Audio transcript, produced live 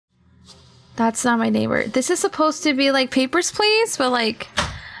That's not my neighbor. This is supposed to be like Papers, Please, but like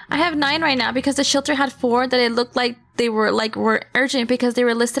I have 9 right now because the shelter had 4 that it looked like they were urgent because they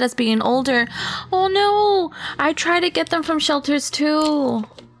were listed as being older. Oh no! I try to get them from shelters too.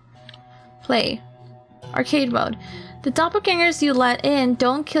 Play. Arcade mode. The doppelgangers you let in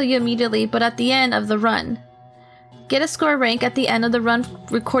don't kill you immediately, but at the end of the run. Get a score rank at the end of the run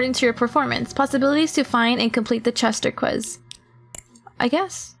according to your performance. Possibilities to find and complete the Chester quiz. I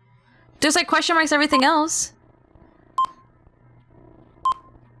guess. There's like question marks everything else.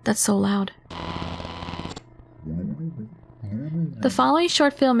 That's so loud. The following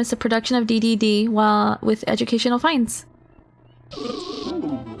short film is a production of DDD while with educational finds.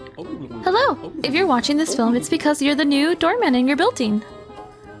 Hello! If you're watching this film, it's because you're the new doorman in your building.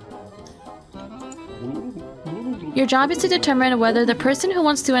 Your job is to determine whether the person who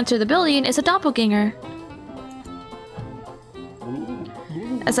wants to enter the building is a doppelganger.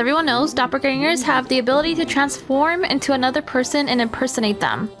 As everyone knows, doppelgangers have the ability to transform into another person and impersonate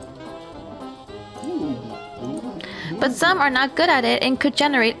them. But some are not good at it and could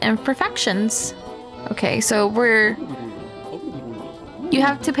generate imperfections. Okay, so you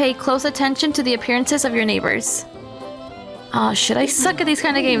have to pay close attention to the appearances of your neighbors. Oh shit, I suck at these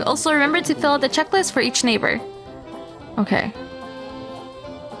kind of games. Also remember to fill out the checklist for each neighbor. Okay.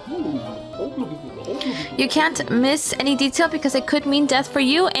 You can't miss any detail because it could mean death for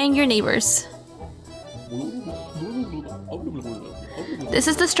you and your neighbors. This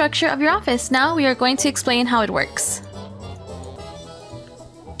is the structure of your office. Now we are going to explain how it works.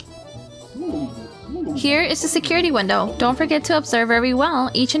 Here is the security window. Don't forget to observe very well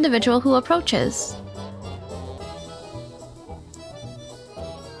each individual who approaches.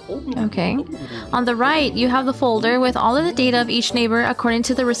 Okay. On the right, you have the folder with all of the data of each neighbor according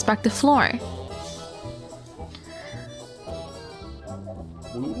to the respective floor.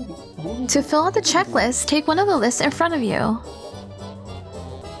 To fill out the checklist, take one of the lists in front of you.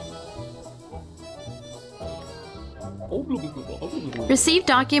 Receive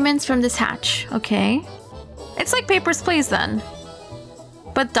documents from this hatch. Okay. It's like Papers, Please then.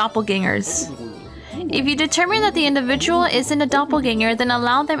 But doppelgangers. If you determine that the individual isn't a doppelganger, then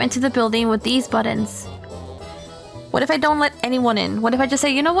allow them into the building with these buttons. What if I don't let anyone in? What if I just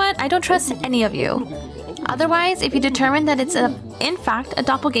say, you know what? I don't trust any of you. Otherwise, if you determine that it's in fact a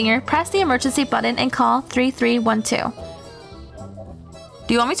doppelganger, press the emergency button and call 3312.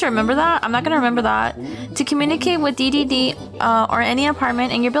 Do you want me to remember that? I'm not going to remember that. To communicate with DDD or any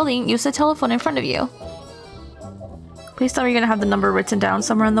apartment in your building, use the telephone in front of you. Please tell me you're going to have the number written down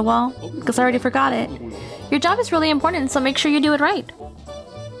somewhere on the wall, because I already forgot it. Your job is really important, so make sure you do it right.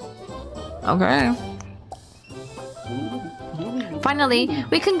 Okay. Finally,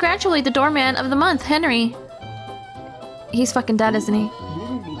 we congratulate the doorman of the month, Henry. He's fucking dead, isn't he?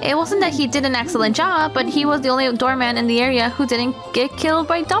 It wasn't that he did an excellent job, but he was the only doorman in the area who didn't get killed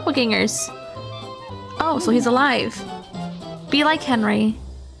by doppelgangers. Oh, so he's alive. Be like Henry.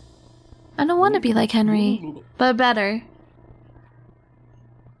 I don't want to be like Henry, but better.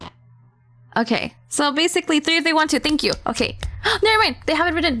 Okay, so basically 3312, thank you. Okay, never mind, they have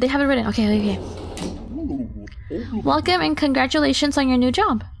it written, Okay. Welcome and congratulations on your new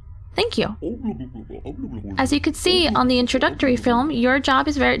job. Thank you. As you could see on the introductory film, your job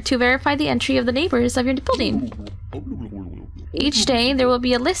is to verify the entry of the neighbors of your building. Each day, there will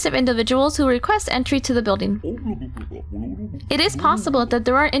be a list of individuals who request entry to the building. It is possible that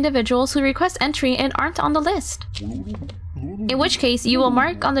there are individuals who request entry and aren't on the list. In which case, you will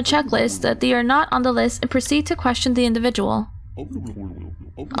mark on the checklist that they are not on the list and proceed to question the individual.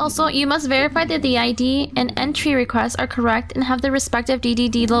 Also, you must verify that the ID and entry requests are correct and have the respective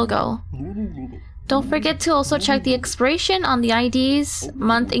DDD logo. Don't forget to also check the expiration on the IDs,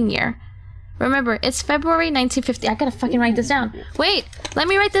 month and year. Remember, it's February 1950. I gotta fucking write this down. Wait, let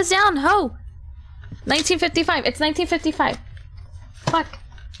me write this down. Ho! 1955. It's 1955. Fuck.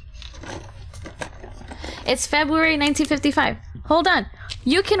 It's February 1955. Hold on.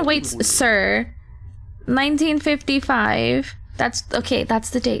 You can wait, sir. 1955. That's okay. That's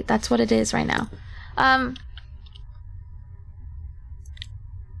the date. That's what it is right now. I'm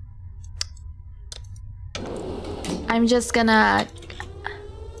just gonna.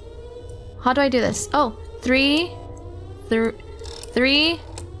 How do I do this? Oh, 3,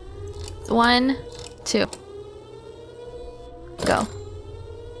 1, 2. Go.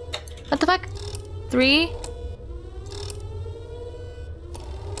 What the fuck? 3.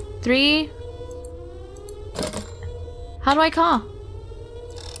 How do I call?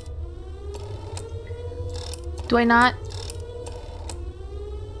 Do I not?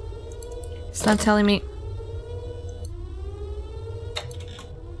 It's not telling me.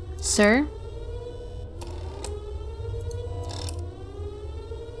 Sir?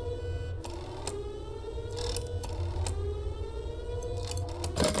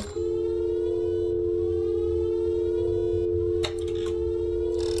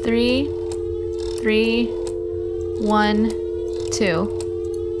 3, 3, 1, 2.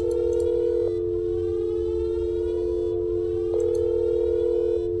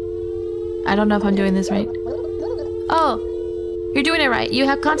 I don't know if I'm doing this right. Oh, you're doing it right. You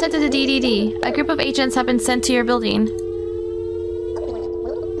have contacted the DDD. A group of agents have been sent to your building.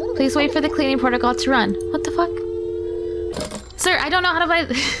 Please wait for the cleaning protocol to run. What the fuck? Sir, I don't know how to play.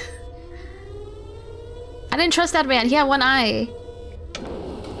 I didn't trust that man. He had one eye.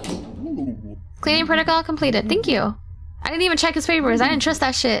 Cleaning protocol completed. Thank you. I didn't even check his papers. I didn't trust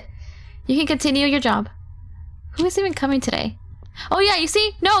that shit. You can continue your job. Who is even coming today? Oh yeah, you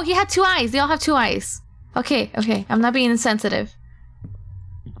see? No, he had 2 eyes. They all have 2 eyes. Okay, okay. I'm not being insensitive.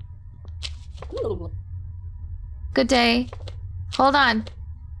 Good day. Hold on.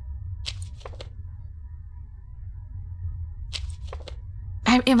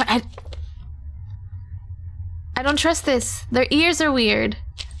 I don't trust this. Their ears are weird.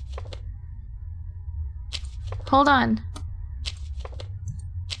 Hold on.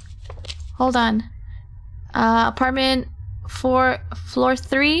 Hold on. Apartment 4, floor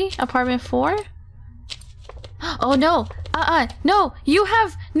 3, apartment 4? Oh no! No! You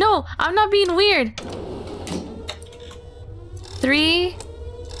have... No! I'm not being weird! 3,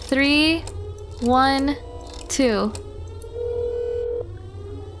 3, 1, 2.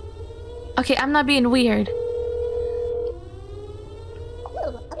 Okay, I'm not being weird.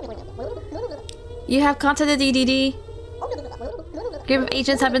 You have contacted the DDD. Group of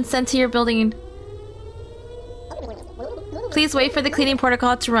agents have been sent to your building. Please wait for the cleaning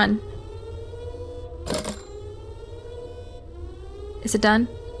protocol to run. Is it done?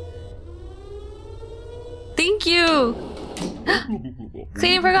 Thank you!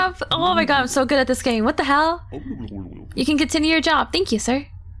 Cleaning protocol. Oh my god, I'm so good at this game. What the hell? You can continue your job. Thank you, sir.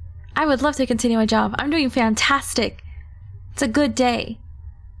 I would love to continue my job. I'm doing fantastic. It's a good day.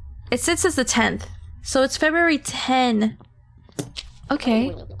 It sits as the 10th. So it's February 10.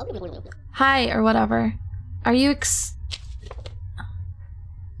 Okay. Hi, or whatever. Are you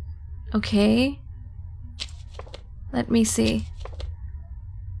Okay. Let me see.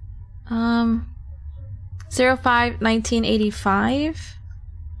 05/1985.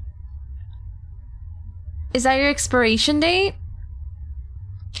 Is that your expiration date?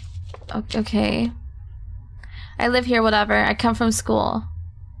 Okay. I live here, whatever. I come from school.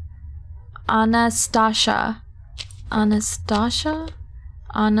 Anastasia. Anastasia?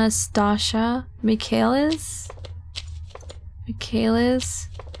 Anastasia. Michaelis? Michaelis?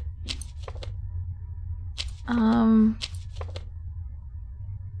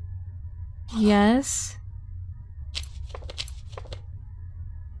 Yes.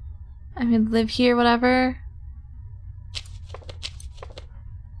 I mean, live here, whatever.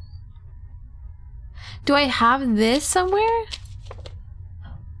 Do I have this somewhere?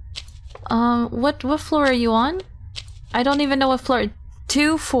 What floor are you on? I don't even know what floor.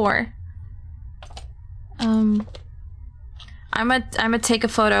 2, 4. I'm gonna take a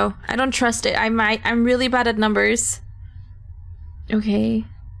photo. I don't trust it. I'm really bad at numbers. Okay.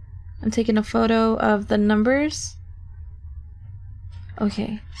 I'm taking a photo of the numbers.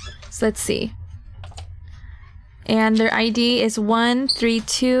 Okay. So let's see. And their ID is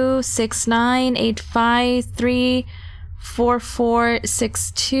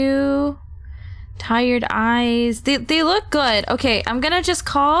 1326985344462. Tired eyes. They look good. Okay, I'm gonna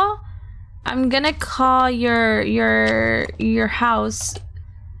call your house.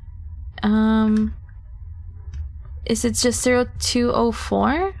 Is it just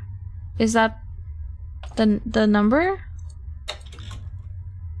 0204? Is that the number?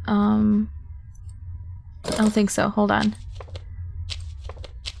 I don't think so. Hold on.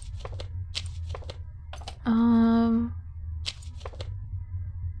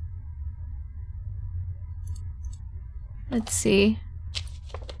 Let's see.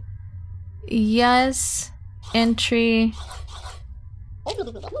 Yes. Entry.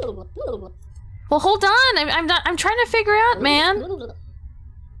 Well, hold on. I'm trying to figure out, man.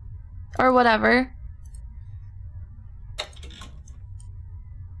 Or whatever.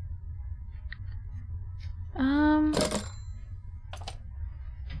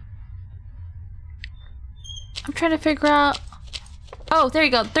 I'm trying to figure out. Oh, there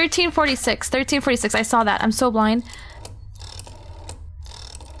you go. 1346. 1346. I saw that. I'm so blind.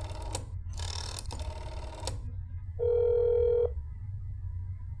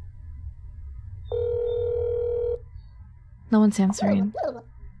 No one's answering.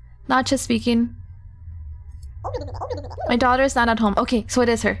 Not just speaking. My daughter's not at home. Okay, so it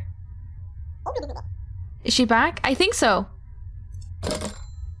is her. Is she back? I think so.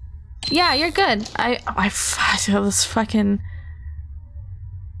 Yeah, you're good. I this fucking...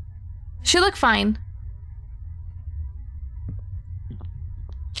 She looked fine.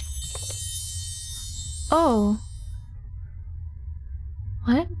 Oh.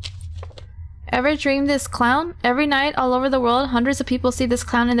 What? Ever dreamed this clown? Every night all over the world, hundreds of people see this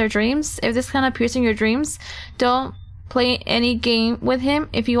clown in their dreams. If this clown appears in your dreams, don't play any game with him.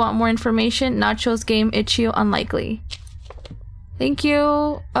 If you want more information, Nacho's game Itch.io unlikely. Thank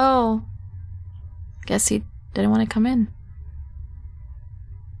you. Oh. Guess he didn't want to come in.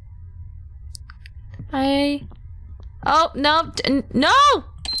 Hi. Oh, no. No!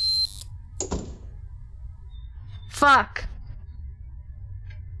 Fuck.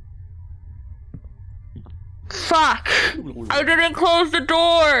 Fuck! I didn't close the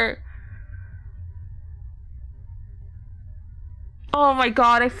door! Oh my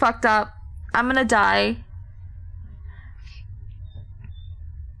god, I fucked up. I'm gonna die.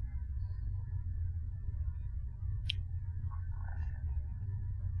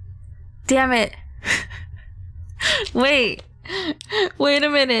 Damn it. Wait. Wait a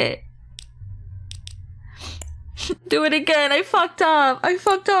minute. Do it again. I fucked up. I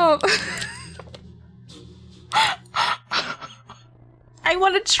fucked up. I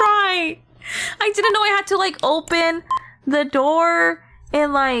want to try. I didn't know I had to like open the door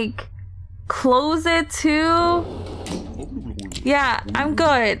and like close it too. Yeah, I'm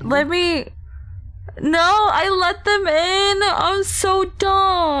good. Let me... No, I let them in. I'm so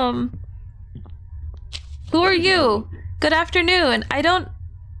dumb. Who are you? Good afternoon. I don't...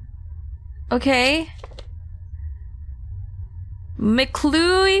 Okay.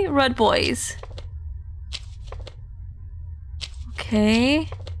 McCluey Rudd Boys. Okay.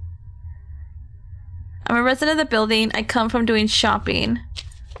 I'm a resident of the building. I come from doing shopping.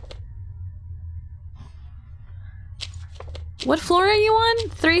 What floor are you on?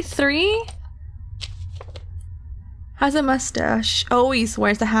 3-3? Has a mustache. Always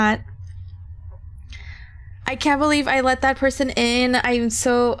wears a hat. I can't believe I let that person in. I'm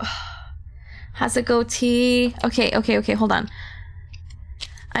so... Has a goatee. Okay, hold on.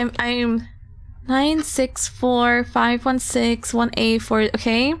 I'm 964-516-184.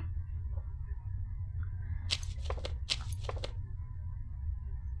 Okay.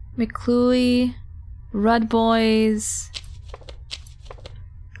 McCluey, Rudd Boys.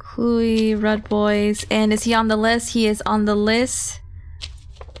 McCluey, Rudd Boys. And is he on the list? He is on the list.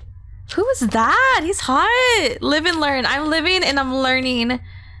 Who is that? He's hot. Live and learn. I'm living and I'm learning.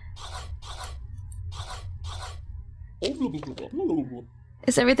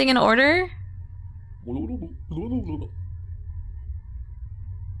 Is everything in order?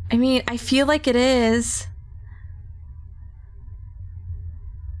 I mean, I feel like it is.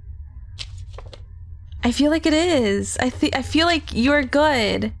 I feel like it is. I feel like you're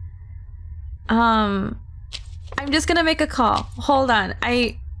good. I'm just gonna make a call. Hold on.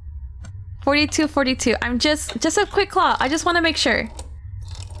 42. I'm just a quick call. I just want to make sure.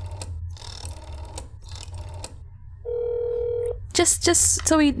 Just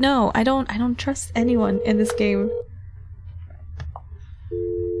so we know. I don't trust anyone in this game.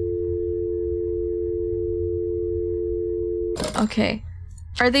 Okay.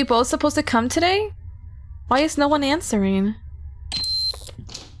 Are they both supposed to come today? Why is no one answering?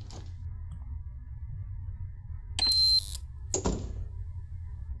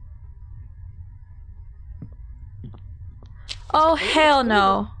 Oh, hell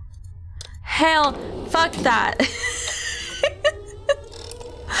no. Hell, fuck that.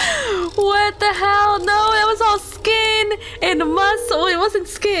 What the hell? No, that was all skin and muscle. It wasn't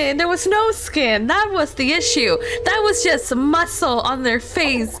skin. There was no skin. That was the issue. That was just muscle on their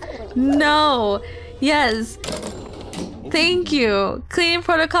face. No. Yes. Thank you. Cleaning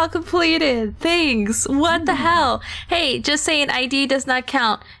protocol completed. Thanks. What the hell? Hey, just saying ID does not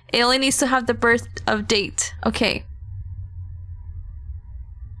count. It only needs to have the birth of date. Okay.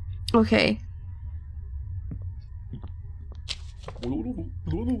 Okay.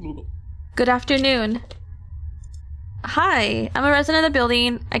 Good afternoon. Hi, I'm a resident of the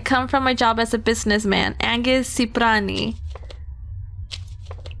building. I come from my job as a businessman. Angus Ciprani.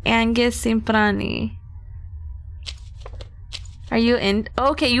 Angus Ciprani. Are you in?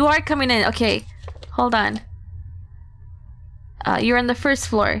 Okay, you are coming in. Okay, hold on. You're on the first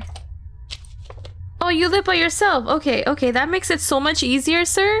floor. Oh, you live by yourself. Okay, that makes it so much easier,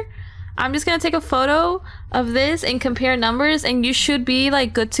 sir. I'm just gonna take a photo of this and compare numbers and you should be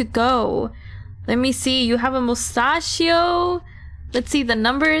like good to go. Let me see. You have a mustachio. Let's see the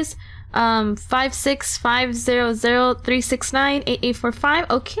numbers. 56500369845.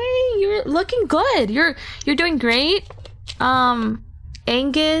 Okay, you're looking good. You're doing great.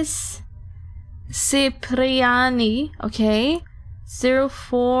 Angus Cipriani. Okay.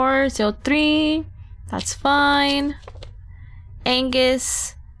 0403. That's fine.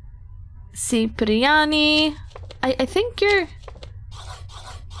 Angus Cipriani. I think you're...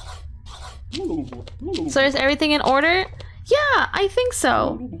 So is everything in order? Yeah, I think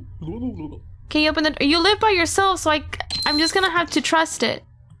so. Can you open the... You live by yourself, so I'm just gonna have to trust it.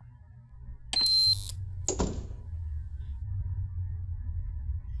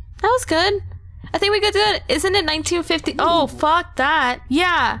 That was good. I think we got good. Isn't it 1950? Oh, fuck that.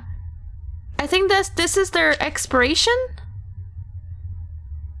 Yeah. I think this is their expiration?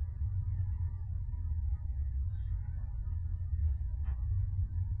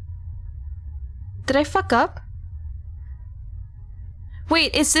 Did I fuck up?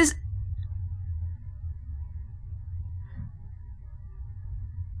 Wait, is this...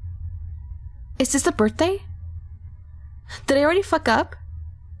 Is this the birthday? Did I already fuck up?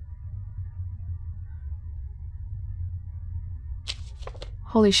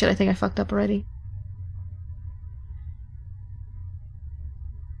 Holy shit, I think I fucked up already.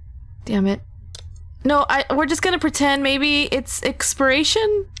 Damn it. No, we're just gonna pretend maybe it's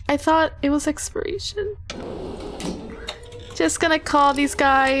expiration? I thought it was expiration. Just gonna call these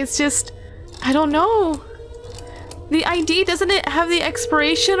guys, just... I don't know. The ID, doesn't it have the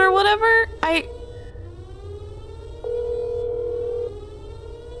expiration or whatever?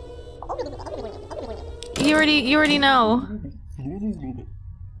 You already know.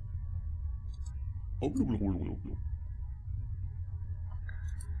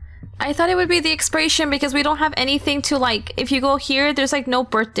 I thought it would be the expiration because we don't have anything to like, if you go here, there's like no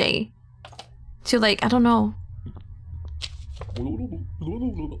birthday. To like, I don't know.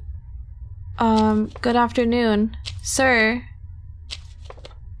 Good afternoon, sir.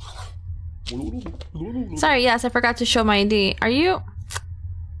 Sorry, yes, I forgot to show my ID. Are you...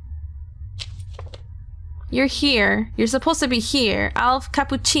 You're here. You're supposed to be here. Alf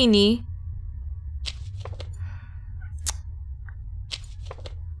Cappuccini.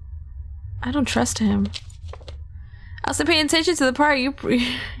 I don't trust him. I was paying attention to the part you...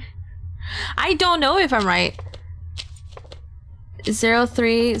 I don't know if I'm right.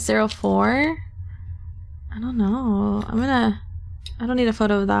 0304? I don't know. I don't need a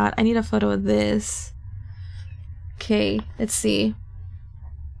photo of that. I need a photo of this. Okay, let's see.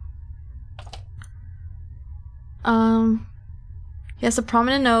 He has a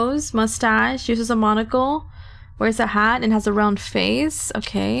prominent nose, mustache, uses a monocle, wears a hat, and has a round face.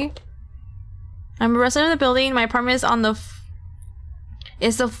 Okay. I'm a resident of the building. My apartment is on the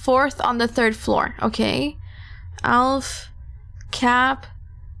fourth on the third floor. Okay. Alf Cap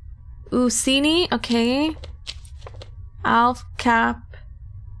Usini. Okay. Alf Cap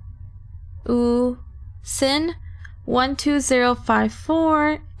Usin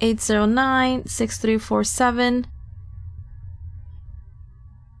 12054 809 6347.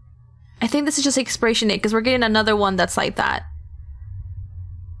 I think this is just expiration date because we're getting another one that's like that.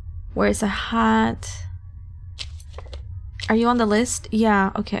 Where's a hat? Are you on the list?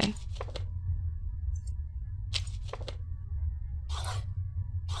 Yeah, okay.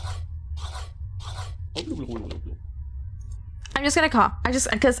 I'm just gonna call.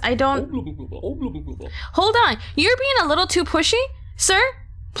 Because I don't... Hold on. You're being a little too pushy? Sir?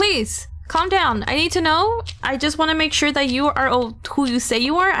 Please, calm down. I need to know. I just want to make sure that you are who you say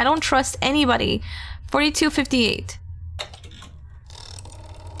you are. I don't trust anybody. 4258.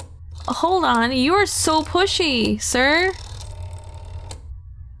 Hold on. You are so pushy, sir.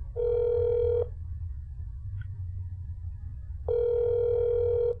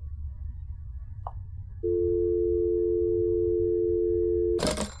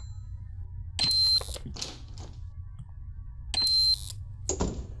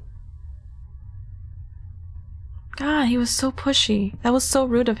 God, he was so pushy. That was so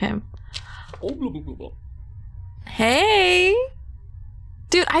rude of him. Hey!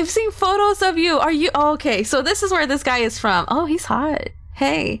 Dude, I've seen photos of you. Are you... Oh, okay, so this is where this guy is from. Oh, he's hot.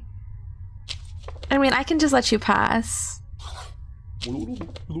 Hey. I mean, I can just let you pass.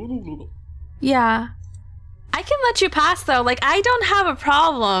 Yeah. I can let you pass, though. Like, I don't have a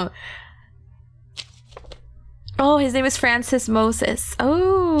problem. Oh, his name is Francis Moses.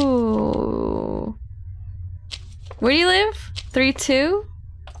 Oh. Where do you live? 32?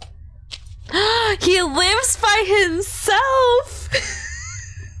 He lives by himself!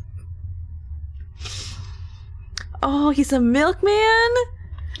 Oh, he's a milkman?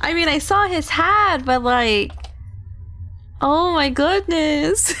 I mean, I saw his hat, but like... Oh my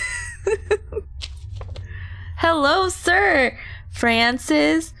goodness. Hello, sir.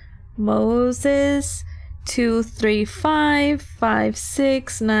 Francis Moses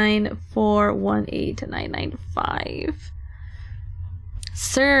 2355694189995.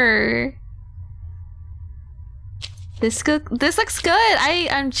 Sir. This looks good.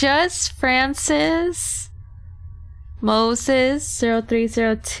 I'm just Francis Moses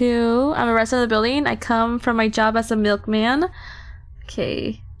 0302. I'm a resident of the building. I come from my job as a milkman.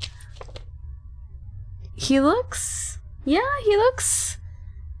 Okay. He looks... Yeah, he looks...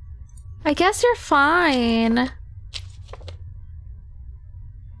 I guess you're fine.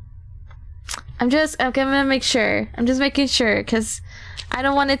 I'm gonna make sure. I'm just making sure, because I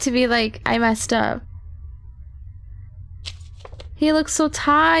don't want it to be like I messed up. He looks so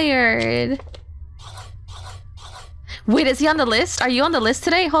tired. Wait, is he on the list? Are you on the list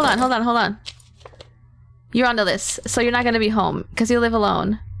today? Hold on, hold on, hold on. You're on the list, so you're not gonna be home, because you live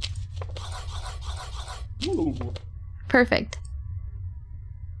alone. Perfect.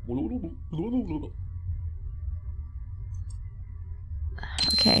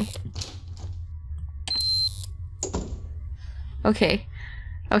 Okay. Okay.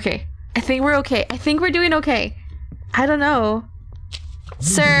 Okay. I think we're okay. I think we're doing okay. I don't know.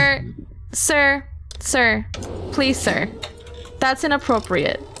 Sir. Sir. Sir. Please, sir. That's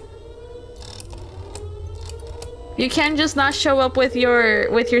inappropriate. You can't just not show up with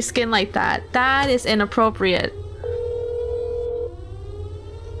your skin like that. That is inappropriate.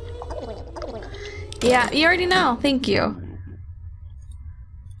 Yeah, you already know. Thank you.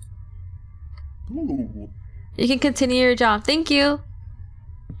 You can continue your job. Thank you.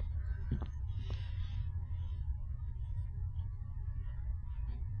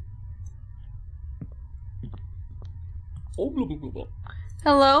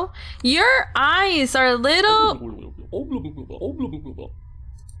 Hello? Your eyes are a little...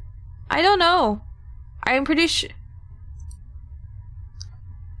 I don't know. I'm pretty sure...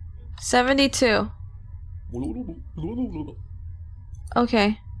 72.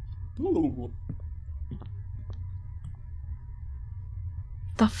 Okay.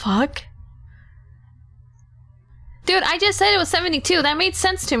 The fuck? Dude, I just said it was 72. That made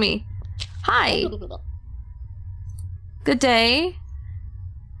sense to me. Hi. Good day.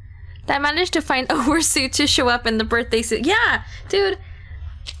 I managed to find a worse suit to show up in the birthday suit. Yeah, dude.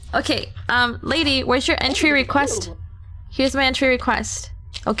 Okay, lady, where's your entry request? Here's my entry request.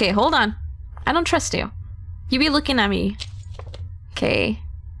 Okay, hold on. I don't trust you. You be looking at me. Okay.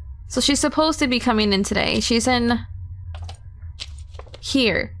 So she's supposed to be coming in today. She's in...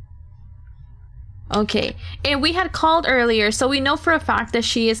 here. Okay. And we had called earlier, so we know for a fact that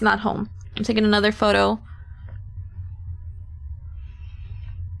she is not home. I'm taking another photo.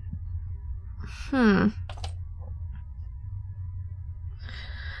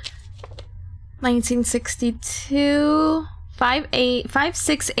 1962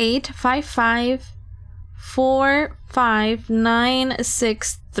 568 55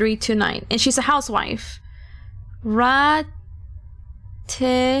 4596329, and she's a housewife. Rate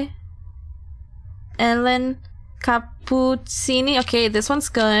Ellen Cappuccini. Okay, this one's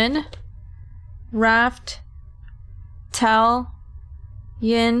good. Raft Tel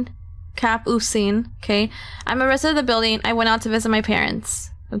Yin Cap Usin. Okay. I'm a resident of the building. I went out to visit my parents.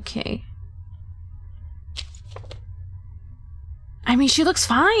 Okay. I mean, she looks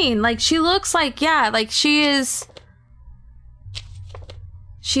fine. Like, she looks like, yeah, like she is...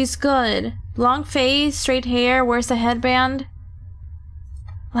 She's good. Long face, straight hair, wears a headband.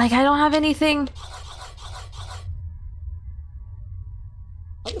 Like, I don't have anything...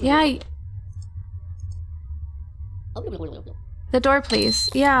 Yeah. The door, please.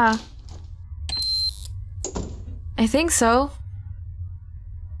 Yeah. I think so.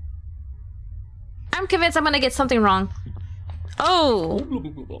 I'm convinced I'm gonna get something wrong. Oh!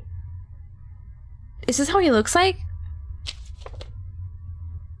 Is this how he looks like?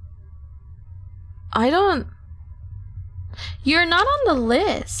 I don't... You're not on the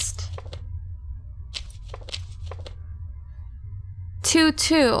list.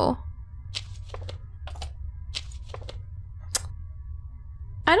 2-2.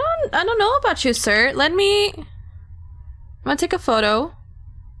 I don't know about you, sir. Let me... I'm gonna take a photo.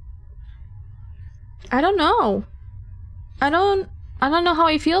 I don't know. I don't know how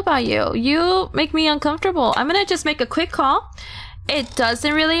I feel about you. You make me uncomfortable. I'm gonna just make a quick call. It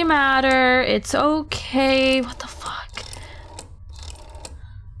doesn't really matter. It's okay. What the fuck?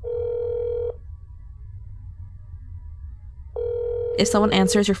 If someone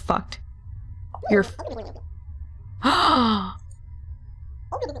answers, you're fucked. You're...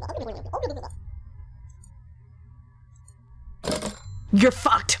 You're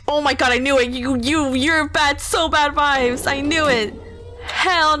fucked. Oh my god, I knew it. You're bad, so bad vibes. I knew it.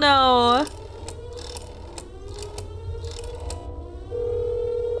 Hell no.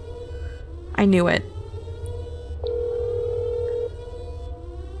 I knew it.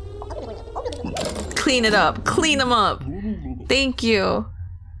 clean it up. Clean them up. Thank you.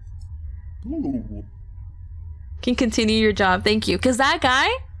 Can continue your job. Thank you. Because that guy,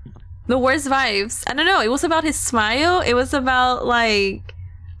 the worst vibes. I don't know. It was about his smile. It was about, like,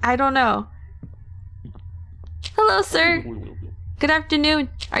 I don't know. Hello, sir. Good afternoon.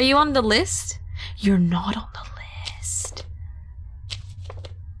 Are you on the list? You're not on the list.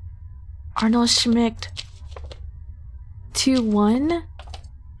 Arnold Schmidt. 2-1?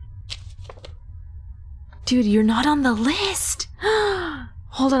 Dude, you're not on the list.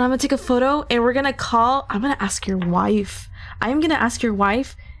 Hold on, I'm gonna take a photo and we're gonna call. I'm gonna ask your wife. I'm gonna ask your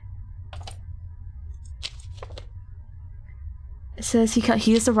wife. It says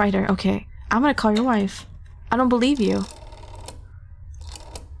he is the writer. Okay, I'm gonna call your wife. I don't believe you.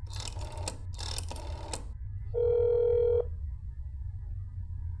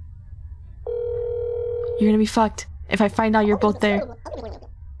 You're gonna be fucked if I find out you're both there.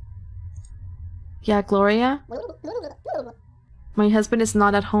 Yeah, Gloria? My husband is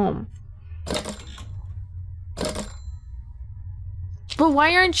not at home. But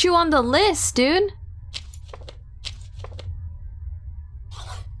why aren't you on the list, dude?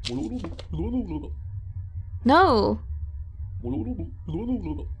 No.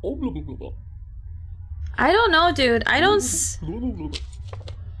 I don't know, dude.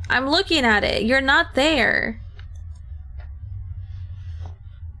 I'm looking at it. You're not there.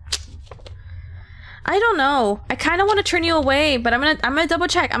 I don't know. I kind of want to turn you away, but I'm gonna double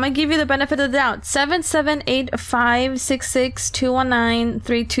check. I'm gonna give you the benefit of the doubt.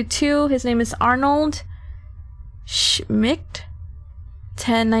 778566219-322. His name is Arnold Schmidt.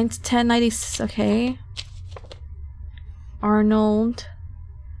 1090. Okay. Arnold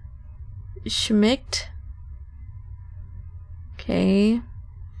Schmidt. Okay.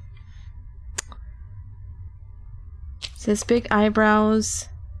 Says big eyebrows.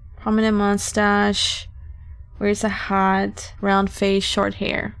 Prominent mustache, wears a hat, round face, short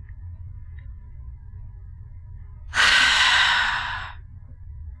hair.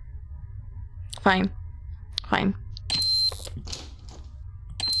 Fine. Fine.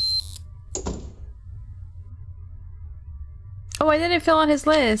 Oh, I didn't fill out his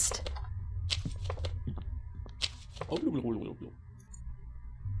list.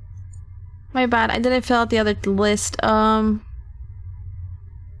 My bad, I didn't fill out the other list.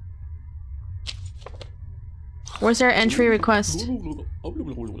 Where's their entry request?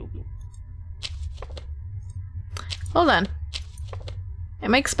 Hold on.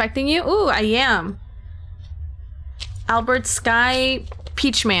 Am I expecting you? Ooh, I am. Albert Sky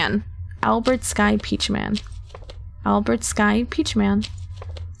Peachman. Albert Sky Peachman. Albert Sky Peachman.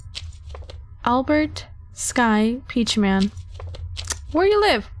 Albert Sky Peachman. Where you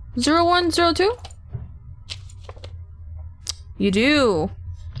live? 0102? You do.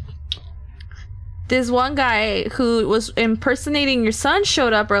 This one guy who was impersonating your son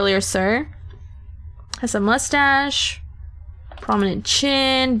showed up earlier, sir. Has a mustache, prominent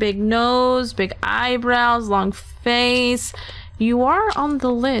chin, big nose, big eyebrows, long face. You are on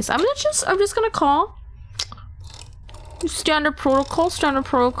the list. I'm just gonna call. Standard protocol, standard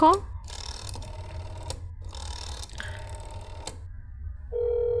protocol.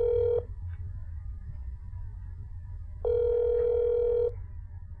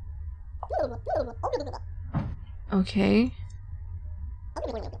 Okay.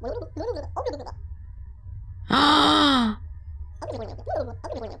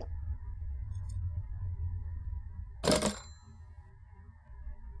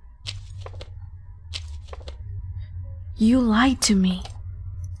 You lied to me.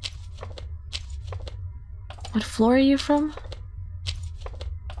 What floor are you from?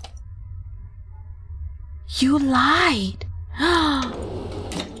 You lied.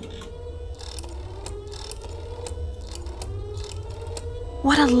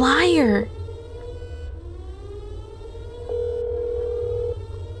 What a liar!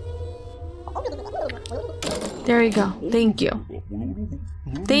 There you go. Thank you.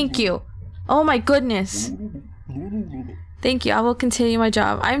 Thank you. Oh my goodness. Thank you. I will continue my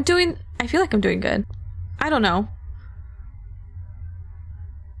job. I feel like I'm doing good. I don't know.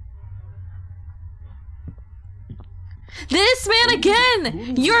 This man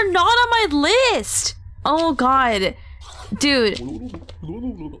again! You're not on my list! Oh god. Dude.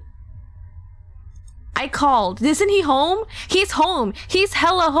 I called. Isn't he home? He's home. He's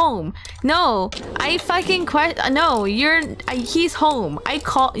hella home. No. I fucking no, he's home. I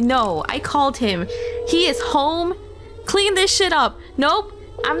called him. He is home. Clean this shit up. Nope.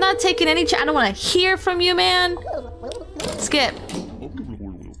 I'm not taking any I don't want to hear from you, man. Skip.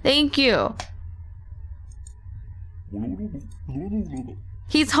 Thank you.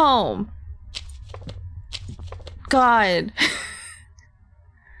 He's home. God.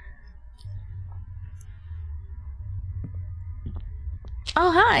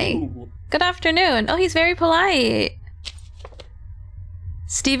 Oh, hi. Good afternoon. Oh, he's very polite.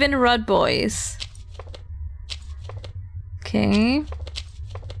 Stephen Rudboys. Okay.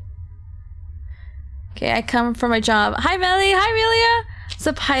 Okay, I come from a job. Hi, Melly. Hi, Melia. It's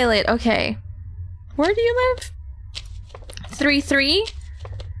a pilot. Okay. Where do you live? 3-3?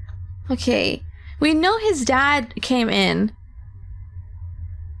 Okay. We know his dad came in.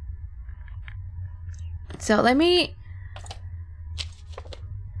 So let me...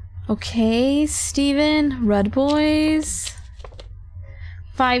 Okay, Steven, Rudboys.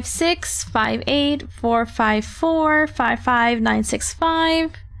 56 58 454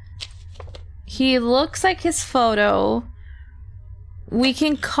 55965. He looks like his photo. We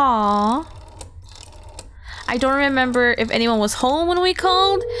can call. I don't remember if anyone was home when we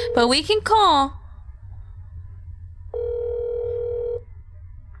called, but we can call.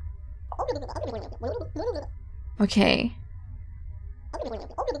 Okay.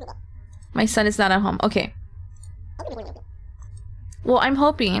 My son is not at home. Okay. Well, I'm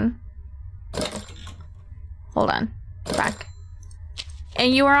hoping. Hold on. Back.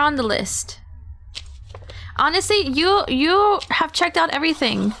 And you are on the list. Honestly, you have checked out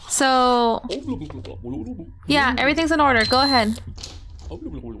everything. So yeah, everything's in order. Go ahead.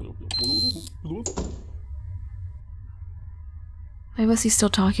 Why was he still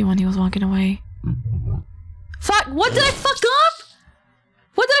talking when he was walking away? Fuck! What did I fuck up?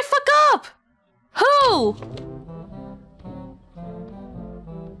 What did I fuck up? Who?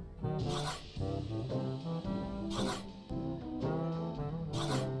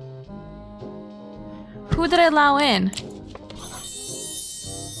 Who did I allow in?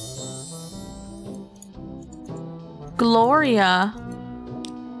 Gloria.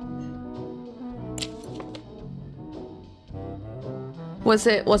 Was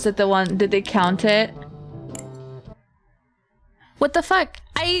it the one? Did they count it? What the fuck?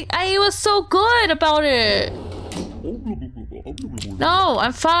 I was so good about it. No,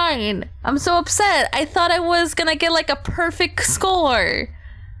 I'm fine. I'm so upset. I thought I was gonna get like a perfect score.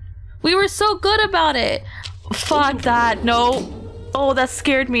 We were so good about it. Fuck that. No. Oh, that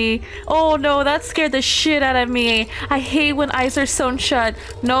scared me. Oh no, that scared the shit out of me. I hate when eyes are sewn shut.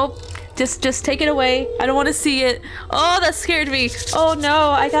 Nope. Just take it away. I don't want to see it. Oh, that scared me. Oh no,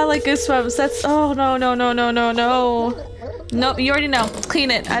 I got like goosebumps. That's... Oh no, no, no, no, no, no. Nope, you already know.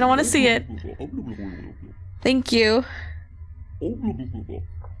 Clean it. I don't want to see it. Thank you.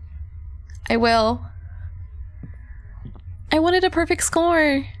 I will. I wanted a perfect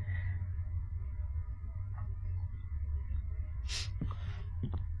score.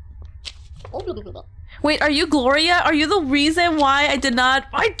 Wait, are you Gloria? Are you the reason why I did not...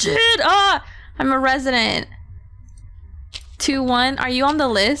 I did! Ah! I'm a resident. 2-1. Are you on the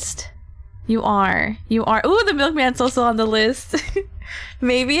list? You are. You are. Ooh, the milkman's also on the list.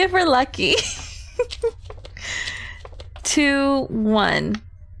 Maybe if we're lucky. 2-1.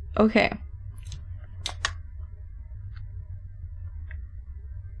 Okay.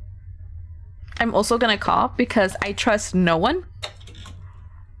 I'm also gonna call because I trust no one.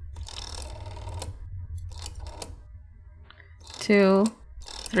 2,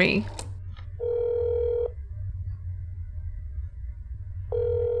 3.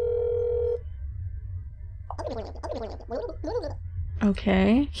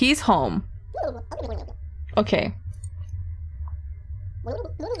 Okay, he's home. Okay.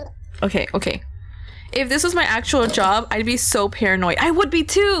 Okay. If this was my actual job, I'd be so paranoid. I would be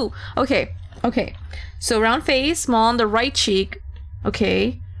too. Okay. So round face, small on the right cheek.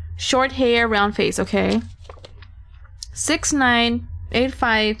 Okay. Short hair, round face. Okay.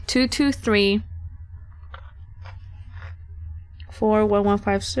 6985223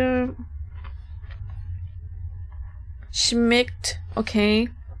 41150. Schmidt. Okay.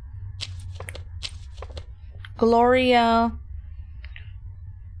 Gloria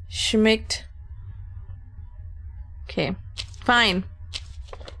Schmidt. Okay. Fine.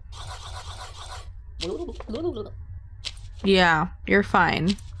 Yeah, you're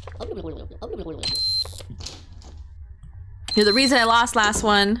fine. You're the reason I lost last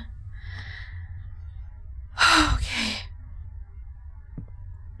one.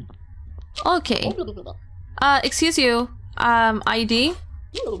 Okay. Excuse you. ID?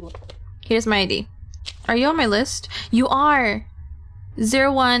 Here's my ID. Are you on my list? You are.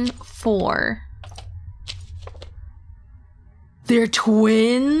 014. They're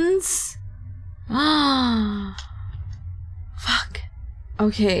twins? Ah. Fuck.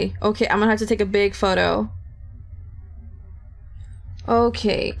 Okay, I'm gonna have to take a big photo.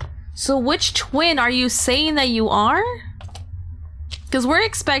 Okay. So which twin are you saying that you are? Because we're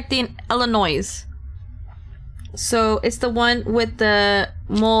expecting Illinois. So it's the one with the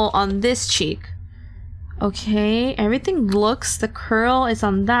mole on this cheek. Okay, everything looks, the curl is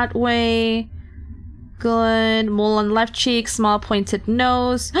on that way. Good. Mole on left cheek, small pointed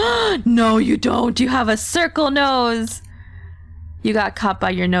nose. No, you don't. You have a circle nose. You got caught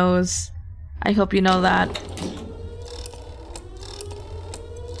by your nose. I hope you know that.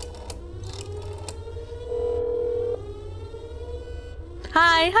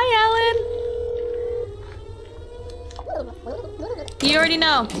 Hi, Alan. You already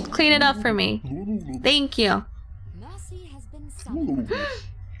know. Clean it up for me. Thank you.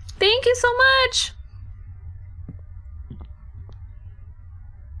 Thank you so much.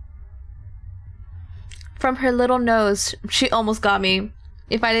 From her little nose, she almost got me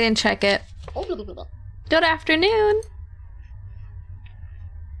if I didn't check it. Good afternoon.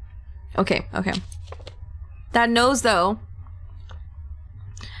 Okay, okay. That nose though.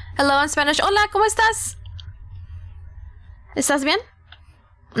 Hello in Spanish. Hola, ¿cómo estás? ¿Estás bien?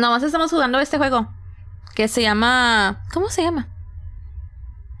 Nomás estamos jugando este juego que se llama... ¿Cómo se llama?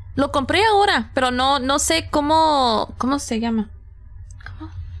 Lo compré ahora, pero no sé cómo se llama. ¿Cómo?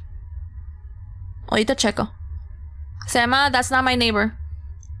 Ahorita checo. Se llama That's Not My Neighbor.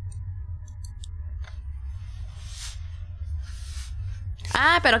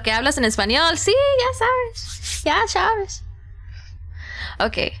 Ah, pero que hablas en español. Sí, ya sabes. Ya sabes.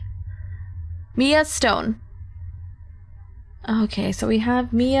 Okay. Mia Stone. Okay, so we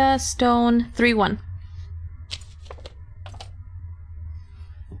have Mia Stone 3-1.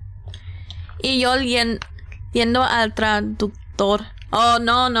 Y yo yendo al traductor. Oh,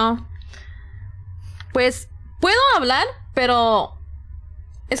 no. Pues puedo hablar, pero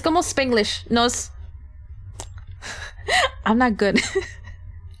es como Spanglish. No es... I'm not good.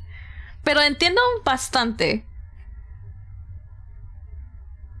 Pero entiendo bastante.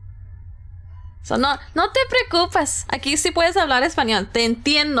 So, no te preocupes. Aquí sí puedes hablar español. Te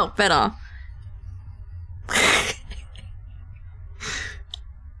entiendo, pero...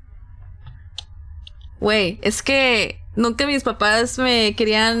 Güey, es que nunca mis papás me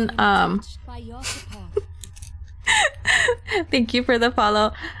querían... Thank you for the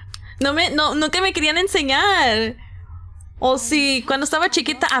follow. Nunca me querían enseñar. O si cuando estaba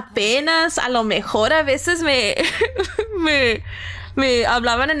chiquita apenas, a lo mejor a veces me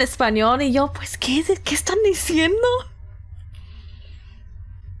hablaban en español y yo, pues, ¿qué están diciendo?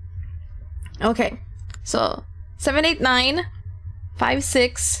 Okay, so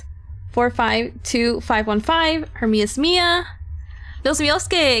 789-5645-2515. Her mía es mía. Los míos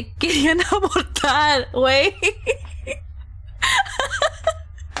que querían abortar, güey.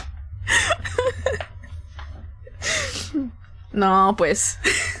 No, pues.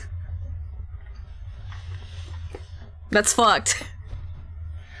 That's fucked.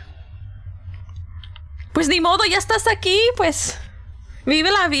 Pues ni modo, ya estás aquí, pues.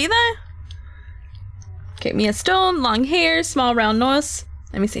 Vive la vida. Okay, Mia Stone, long hair, small round nose.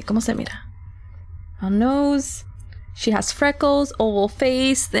 Let me see, ¿cómo se mira? Round nose. She has freckles, oval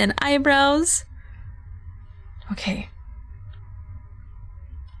face, thin eyebrows. Okay.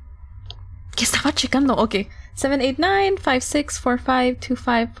 ¿Qué estaba checando? Okay.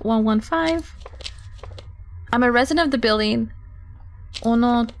 789-5645-25115. I'm a resident of the building.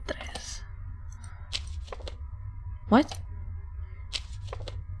 1, 3. What?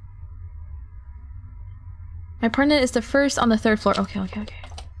 My apartment is the first on the 3rd floor. Okay.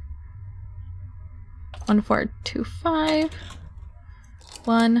 1425.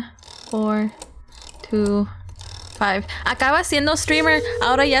 1425. Acaba siendo streamer.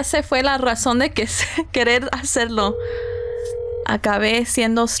 Ahora ya se fue la razón de que querer hacerlo. Acabé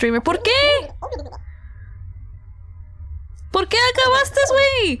siendo streamer. ¿Por qué? ¿Por qué acabaste,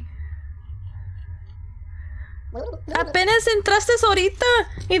 güey? Apenas entraste ahorita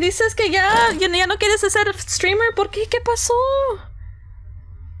y dices que ya no quieres ser streamer. ¿Por qué? ¿Qué pasó?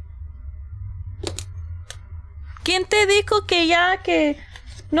 ¿Quién te dijo que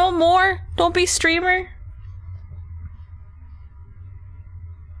no more, don't be streamer?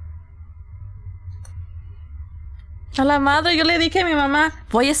 A la madre, yo le dije a mi mamá,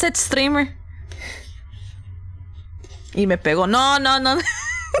 voy a ser streamer. Y me pegó. No.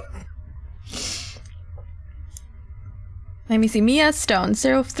 Let me see. Mia Stone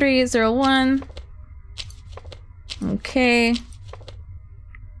 0301. Okay.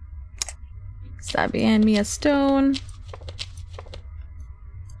 Está bien, Mia Stone.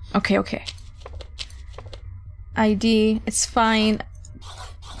 Okay. ID, it's fine.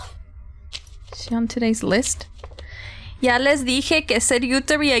 Is she on today's list? Ya les dije que ser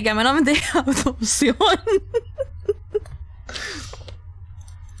YouTuber y llamaron de adopción.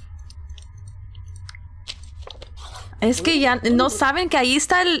 Es que ya no saben que ahí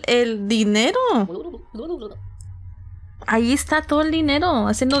está el dinero. Ahí está todo el dinero.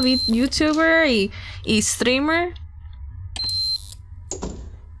 Haciendo YouTuber y streamer.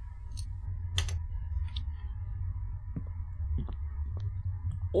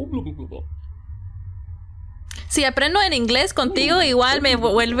 Si aprendo en inglés contigo, igual me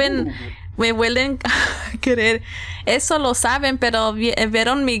vuelven a querer. Eso lo saben, pero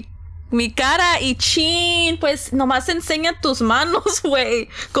vieron mi cara y chin, pues nomás enseña tus manos, güey,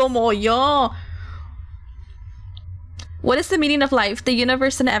 como yo. What is the meaning of life, the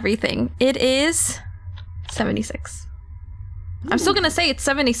universe, and everything? It is 76. I'm still gonna say it's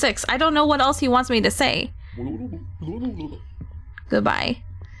 76. I don't know what else he wants me to say. Goodbye.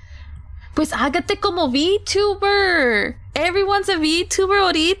 Pues hágate como VTuber. Everyone's a VTuber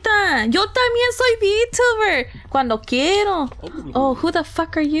ahorita. Yo también soy VTuber. Cuando quiero. Oh, who the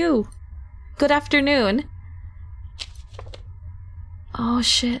fuck are you? Good afternoon. Oh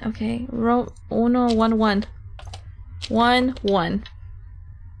shit, okay. 1-1-1. 1-1.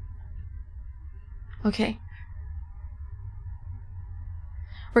 Okay.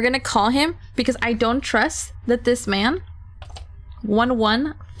 We're gonna call him because I don't trust that this man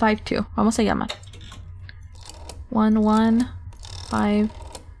 1152. Vamos a llamar.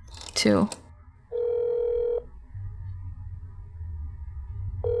 1152.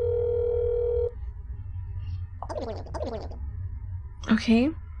 Okay.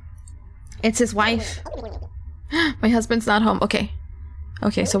 It's his wife. My husband's not home. Okay.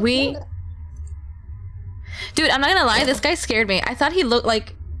 Okay, so we... Dude, I'm not gonna lie. This guy scared me. I thought he looked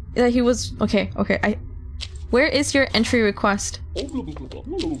like he was... Okay, okay. Where is your entry request?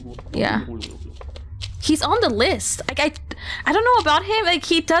 Yeah. He's on the list. Like, I don't know about him. Like,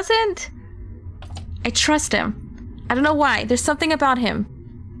 he doesn't... I trust him. I don't know why. There's something about him.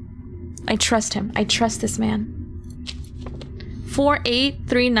 I trust him. I trust this man.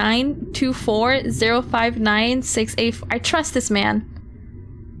 483924059684. I trust this man.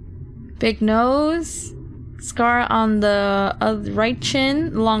 Big nose. Scar on the right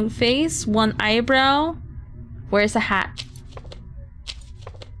chin. Long face. One eyebrow. Wears a hat.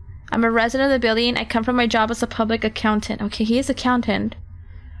 I'm a resident of the building. I come from my job as a public accountant. Okay, he is accountant.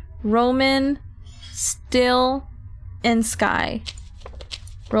 Roman, still in sky.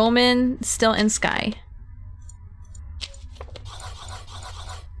 Roman, still in sky.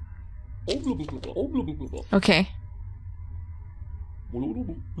 Okay.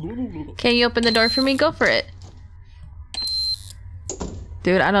 Can you open the door for me? Go for it.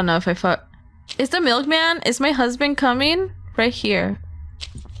 Dude, I don't know if I fuck. Is the milkman? Is my husband coming? Right here.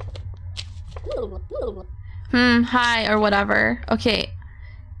 Hi, or whatever. Okay.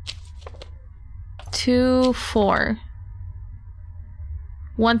 2-4.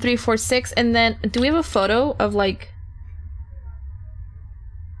 1346. And then, do we have a photo of like...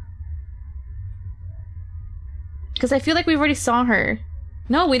 Because I feel like we already saw her.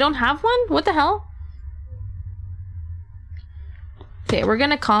 No, we don't have one? What the hell? Okay, we're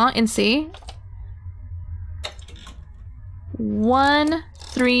gonna call and see.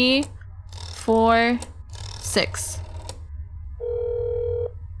 1346.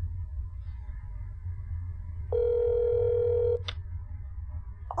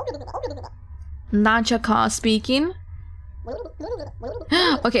 Najaka speaking.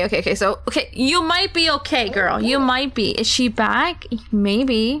 Okay, so, okay, you might be okay, girl. You might be. Is she back?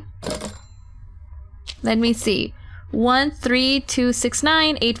 Maybe. Let me see.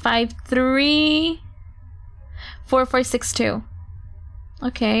 13269853446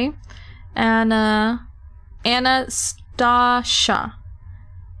 Okay. Anastasia.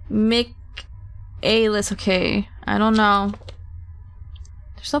 Michaelis. Okay. I don't know.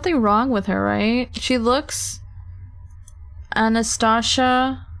 There's nothing wrong with her, right? She looks...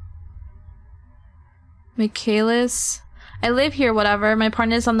 Anastasia. Michaelis. I live here, whatever. My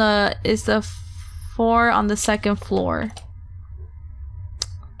partner is on the... is the 4 on the 2nd floor.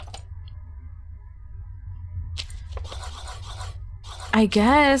 I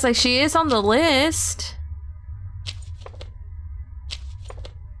guess, like, she is on the list.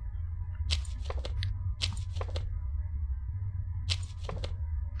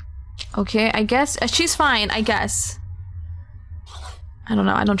 Okay, I guess she's fine, I guess. I don't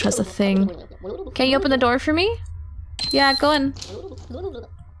know, I don't trust a thing. Can you open the door for me? Yeah, go in.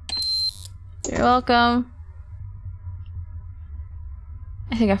 You're welcome.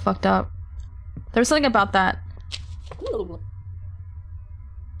 I think I fucked up. There was something about that.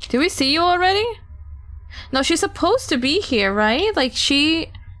 Did we see you already? No, she's supposed to be here, right? Like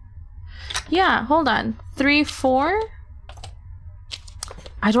she... Yeah, hold on. 3, 4?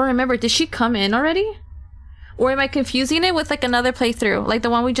 I don't remember. Did she come in already? Or am I confusing it with like another playthrough? Like the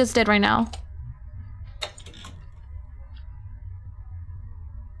one we just did right now?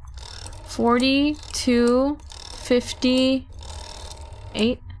 42,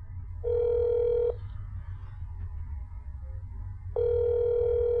 58.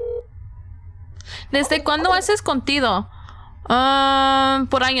 ¿Desde cuándo haces contigo?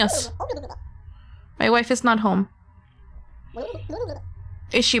 Por años. My wife is not home.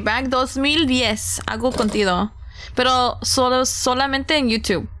 Is she back? 2010 hago contigo. Pero solamente en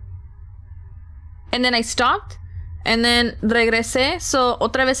YouTube. And then I stopped. And then regresé. So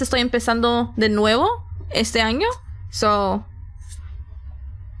otra vez estoy empezando de nuevo este año. So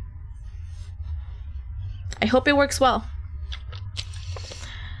I hope it works well.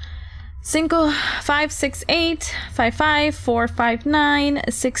 5, 5, 6, 8, 5, 5, 4, 5, 9,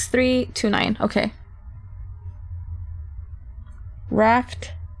 6, 3, 2, 9. Okay.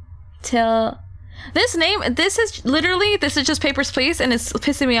 Raft till this name. This is literally, this is just Papers, Please, and it's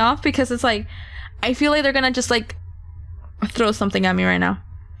pissing me off because it's like I feel like they're gonna just like throw something at me right now.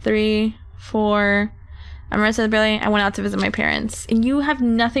 3, 4. I'm rested barely. I went out to visit my parents, and you have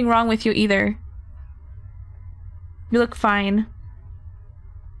nothing wrong with you either. You look fine.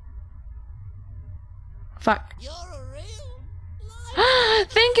 Fuck. You're a real liar.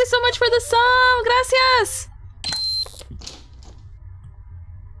 Thank you so much for the sub. Gracias.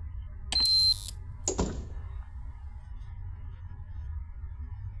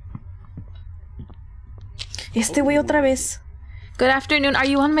 Este güey otra vez. Good afternoon. Are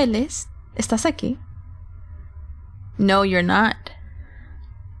you on my list? ¿Estás aquí? No, you're not.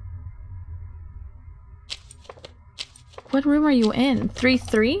 What room are you in?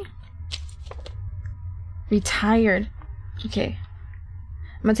 3-3? Retired. Okay.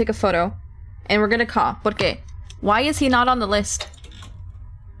 I'm gonna take a photo. And we're gonna call. ¿Por qué? Why is he not on the list?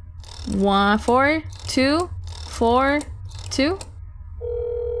 1, 4, 2, 4, 2.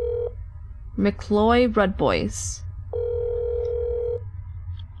 McCloy Rudd Boys.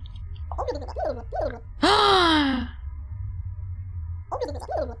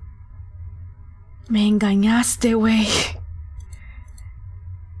 Me engañaste, güey.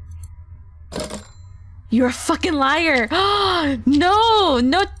 You're a fucking liar. No,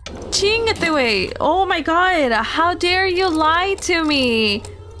 no chingate, güey. Oh my god, how dare you lie to me?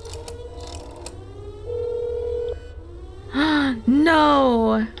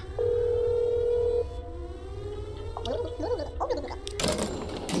 No.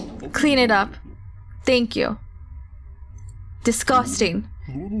 Clean it up. Thank you. Disgusting.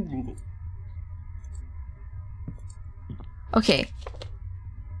 Okay.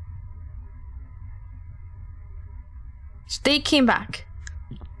 They came back.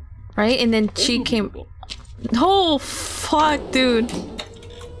 Right? And then she came... Oh, fuck, dude.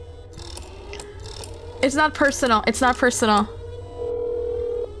 It's not personal. It's not personal.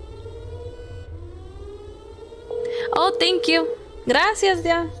 Oh, thank you. Gracias,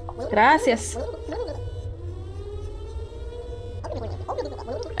 Dia. Gracias.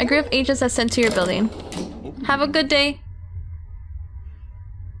 A group of agents has sent to your building. Have a good day.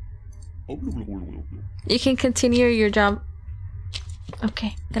 You can continue your job.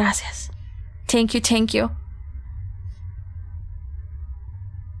 Okay, gracias. Thank you, thank you.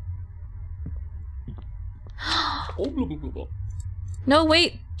 No,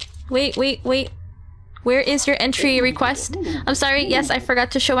 wait. Wait, wait, wait. Where is your entry request? I'm sorry, yes, I forgot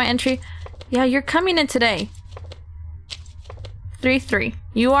to show my entry. Yeah, you're coming in today. 3-3.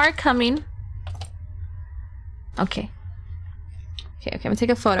 You are coming. Okay. Okay, I'm gonna take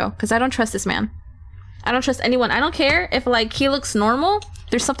a photo, because I don't trust this man. I don't trust anyone. I don't care if, like, he looks normal.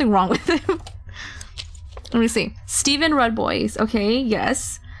 There's something wrong with him. Let me see. Steven Rudd Boys. Okay,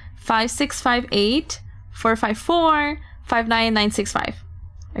 yes. 5658 454 59965.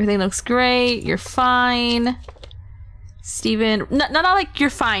 Everything looks great. You're fine. Steven. Not like you're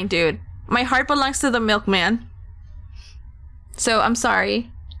fine, dude. My heart belongs to the milkman. So I'm sorry.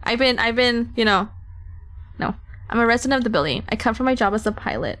 I've been, you know. No. I'm a resident of the building. I come from my job as a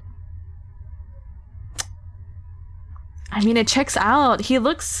pilot. I mean, it checks out. He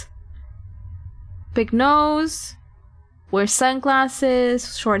looks... Big nose. Wears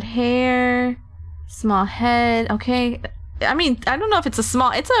sunglasses. Short hair. Small head. Okay. I mean, I don't know if it's a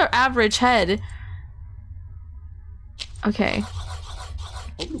small... It's an average head. Okay.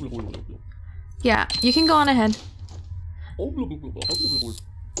 Yeah, you can go on ahead. I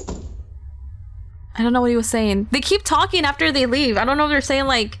don't know what he was saying. They keep talking after they leave. I don't know if they're saying,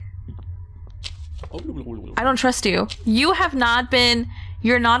 like... I don't trust you. You have not been...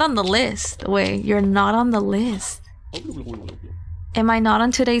 You're not on the list. Wait, you're not on the list. Am I not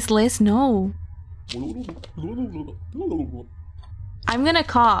on today's list? No. I'm gonna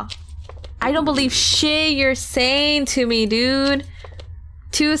call. I don't believe shit you're saying to me, dude.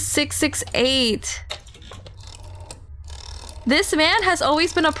 2668. This man has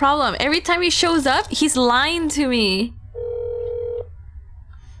always been a problem. Every time he shows up, he's lying to me.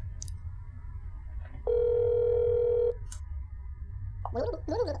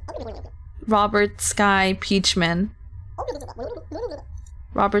 Robert Sky Peachman.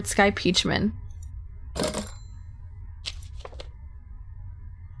 Robert Sky Peachman.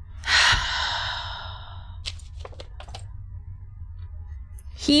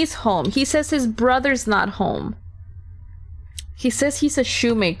 He's home. He says his brother's not home. He says he's a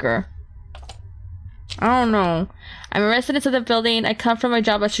shoemaker. I don't know. I'm a resident of the building. I come from a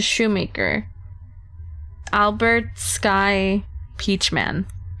job as a shoemaker. Albert Sky Peachman.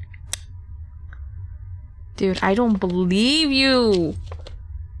 Dude, I don't believe you.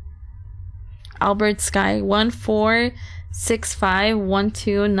 Albert Sky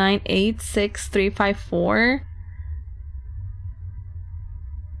 146512986354.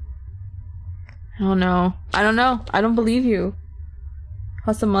 I don't know. I don't know. I don't believe you.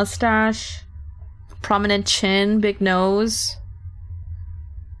 Has a mustache, prominent chin, big nose,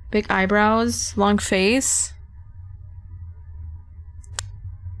 big eyebrows, long face.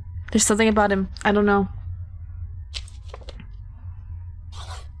 There's something about him. I don't know.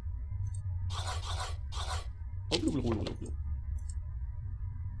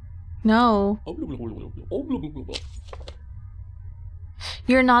 No.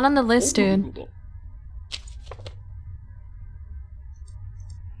 You're not on the list, dude.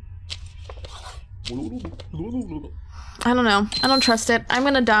 I don't know. I don't trust it. I'm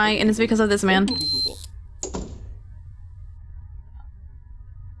gonna die, and it's because of this man.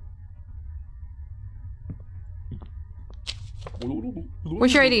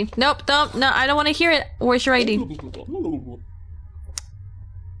 Where's your ID? Nope, nope, no, I don't want to hear it. Where's your ID?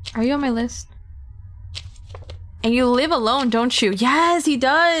 Are you on my list? And you live alone, don't you? Yes, he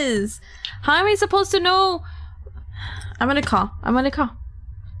does! How am I supposed to know? I'm gonna call. I'm gonna call.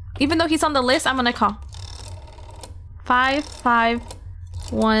 Even though he's on the list, I'm gonna call.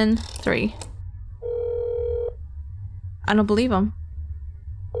 5513. I don't believe him.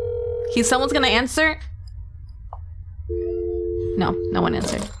 Someone's gonna answer? No, no one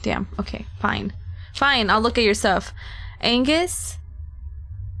answered. Damn. Okay, fine. Fine, I'll look at your stuff. Angus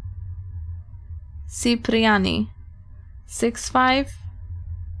Cipriani.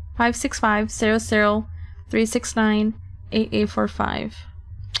 565-00-369-8845.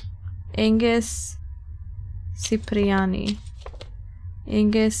 Angus Cipriani.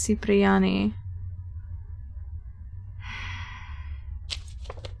 Angus Cipriani.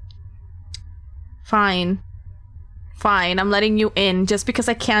 Fine. Fine, I'm letting you in just because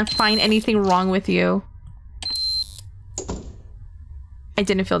I can't find anything wrong with you. I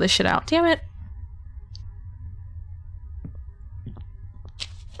didn't fill this shit out. Damn it.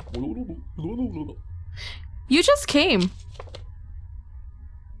 You just came.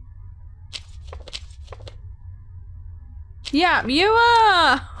 Yeah, you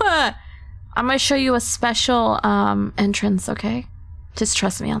I'm gonna show you a special entrance, okay? Just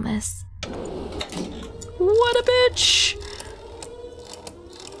trust me on this. What a bitch!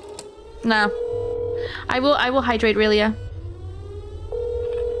 Nah. I will hydrate Relia.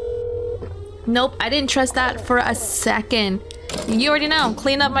 Nope, I didn't trust that for a second. You already know.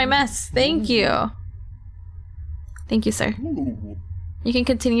 Clean up my mess. Thank you. Thank you, sir. You can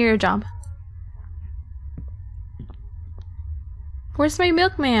continue your job. Where's my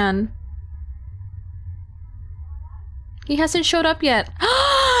milkman? He hasn't showed up yet.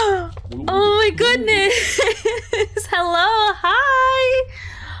 Oh my goodness! Hello, hi!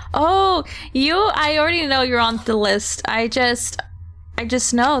 Oh, I already know you're on the list. I just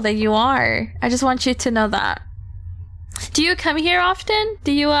know that you are. I just want you to know that. Do you come here often?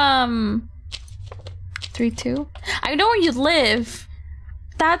 Do you 32? I know where you live.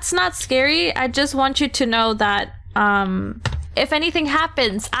 That's not scary. I just want you to know that if anything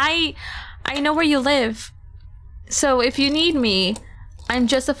happens, I know where you live. So if you need me, I'm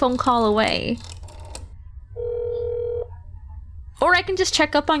just a phone call away. Or I can just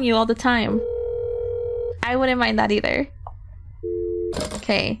check up on you all the time. I wouldn't mind that either.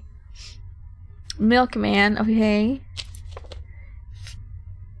 Okay. Milkman, okay.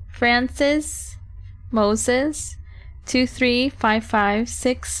 Francis Moses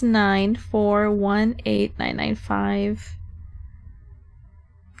 235569418995.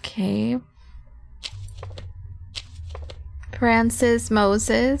 Okay. Francis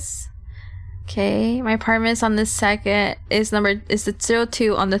Moses. Okay, my apartment is on the second. Is the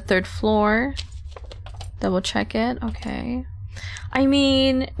 02 on the 3rd floor? Double check it. Okay. I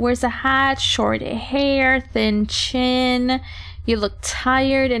mean, wears a hat, short hair, thin chin. You look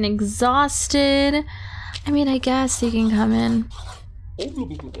tired and exhausted. I mean, I guess you can come in.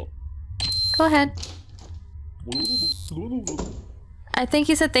 Go ahead. I think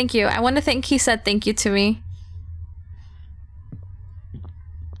he said thank you. I want to think he said thank you to me.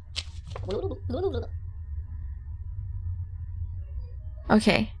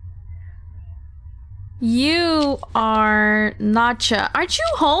 Okay. You are Nacha. Aren't you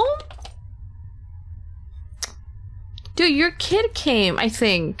home? Dude, your kid came, I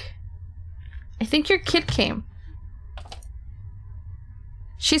think. I think your kid came.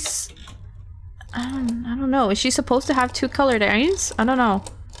 She's... I don't know. Is she supposed to have 2 colored eyes? I don't know.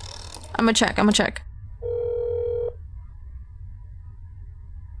 I'm gonna check. I'm gonna check.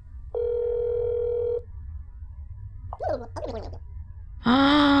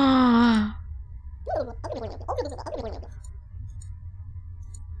 Ah.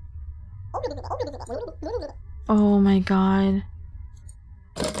 Oh my god.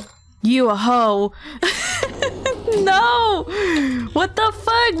 You a hoe. No! What the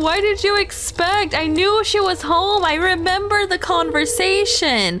fuck? Why did you expect? I knew she was home. I remember the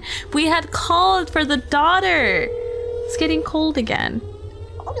conversation. We had called for the daughter. It's getting cold again.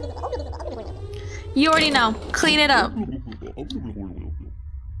 You already know. Clean it up.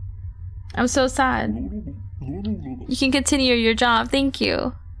 I'm so sad. You can continue your job. Thank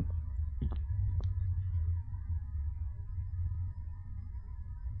you.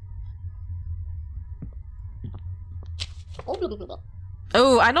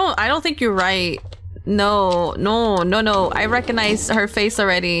 Oh, I don't think you're right. No. I recognize her face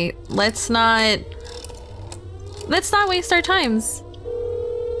already. Let's not waste our times.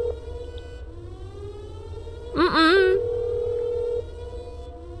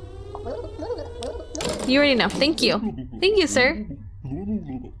 You already know. Thank you. Thank you, sir.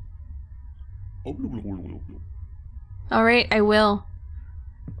 Alright, I will.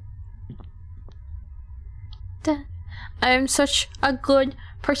 I'm such a good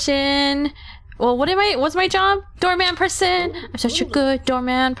person. Well, what's my job? Doorman person. I'm such a good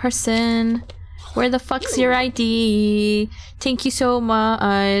doorman person. Where the fuck's your ID? Thank you so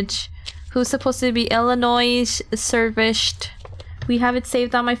much. Who's supposed to be Illinois serviced? We have it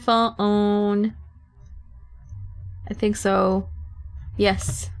saved on my phone. I think so.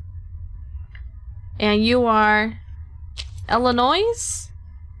 Yes. And you are Illinois?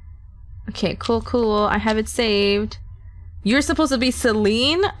 Okay, cool. I have it saved. You're supposed to be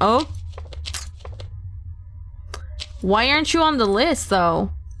Celine? Oh. Why aren't you on the list,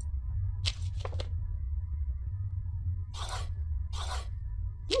 though?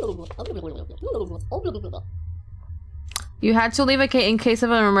 You had to leave in case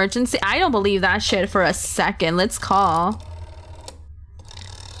of an emergency? I don't believe that shit for a second. Let's call.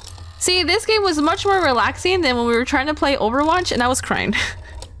 See, this game was much more relaxing than when we were trying to play Overwatch and I was crying.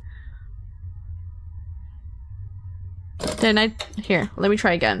 Then here, let me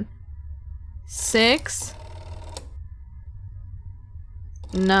try again. 6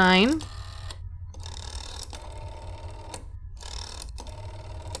 9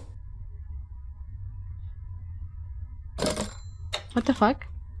 What the fuck?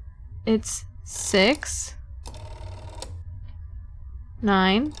 It's 6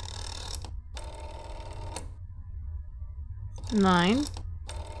 9 9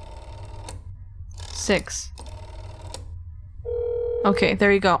 6. Okay,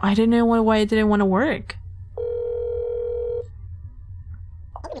 there you go. I didn't know why it didn't want to work.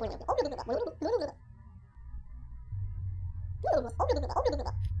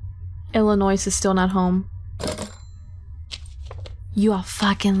 Illinois is still not home. You a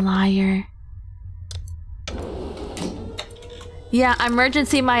fucking liar. Yeah,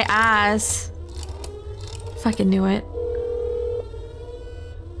 emergency my ass. Fucking knew it.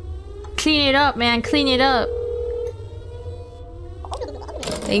 Clean it up, man. Clean it up.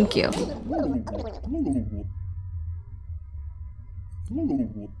 Thank you.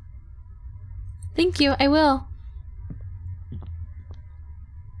 Thank you, I will.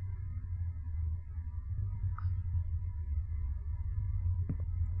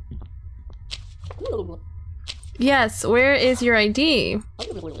 Yes, where is your ID?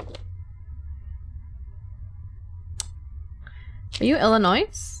 Are you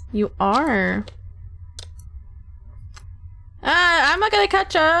Illinois? You are. I'm not gonna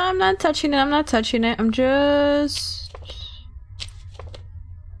catch up. I'm not touching it. I'm not touching it. I'm just,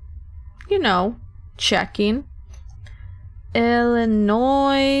 you know, checking.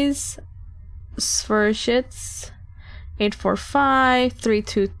 Illinois Svershitz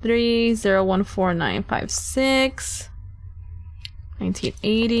 845-323-014956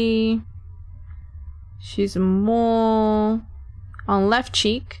 1980. She's a mole on left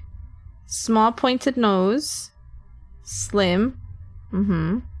cheek, small pointed nose, slim,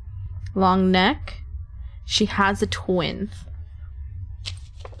 long neck. She has a twin.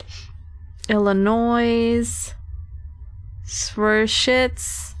 Illinois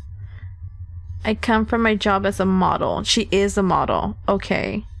Svershitz. I come from my job as a model. She is a model.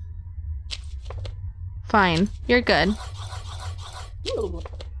 Okay. Fine. You're good.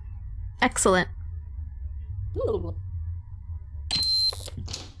 Excellent.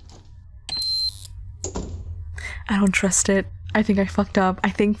 I don't trust it. I think I fucked up. I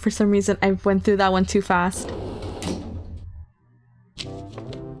think for some reason I went through that one too fast.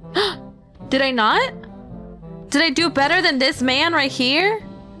 Did I not? Did I do better than this man right here?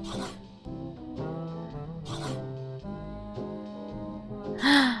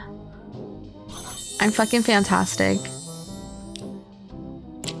 I'm fucking fantastic.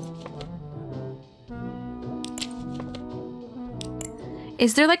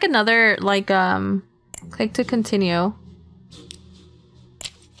 Is there like another, like, click to continue?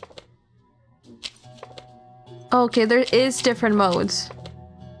 Okay, there is different modes.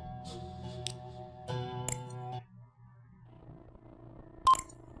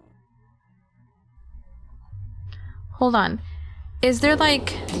 Hold on. Is there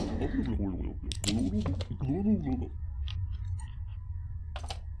like...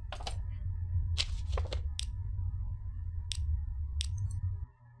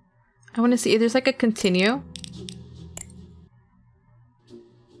 I want to see if there's like a continue.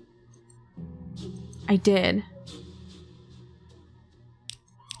 I did.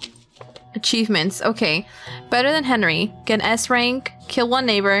 Achievements. Okay. Better than Henry. Get an S rank. Kill one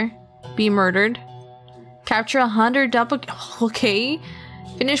neighbor. Be murdered. Capture 100 double... Okay.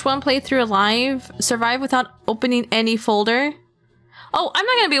 Finish one playthrough alive. Survive without opening any folder. Oh, I'm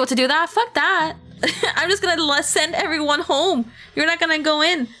not gonna be able to do that. Fuck that. I'm just gonna send everyone home. You're not gonna go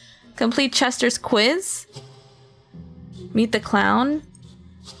in. Complete Chester's quiz. Meet the clown.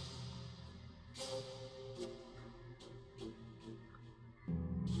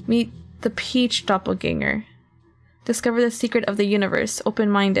 Meet the Peach doppelganger. Discover the secret of the universe.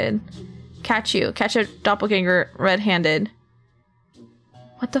 Open-minded. Catch you. Catch a doppelganger red-handed.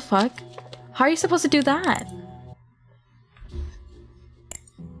 What the fuck? How are you supposed to do that?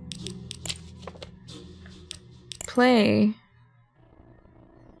 Play.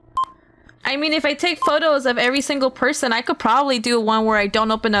 I mean, if I take photos of every single person, I could probably do one where I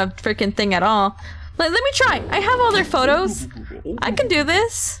don't open a freaking thing at all. Let me try. I have all their photos. I can do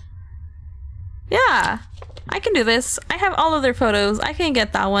this. Yeah. I can do this. I have all of their photos. I can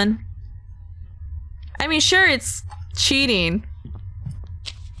get that one. I mean, sure, it's cheating.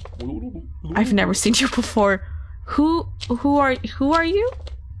 I've never seen you before. Who are you?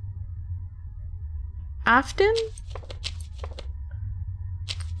 Afton?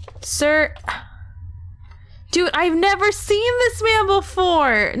 Sir... Dude, I've never seen this man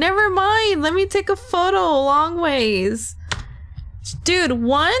before! Never mind, let me take a photo long ways. Dude,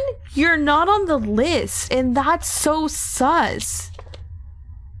 one, you're not on the list, and that's so sus.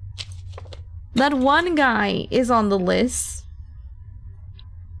 That one guy is on the list.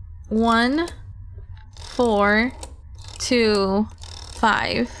 1, 4, 2,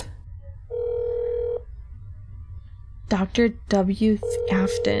 5. Dr. W.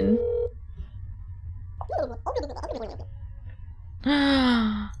 Afton.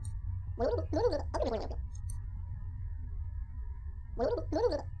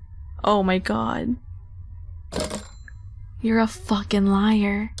 Oh my god. You're a fucking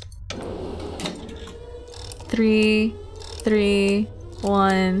liar. 3, 3,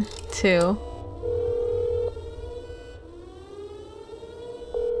 1, 2.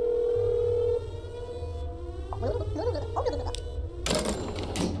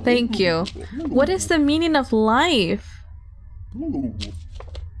 Thank you. What is the meaning of life? What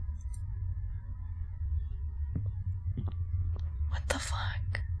the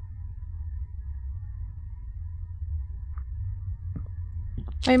fuck?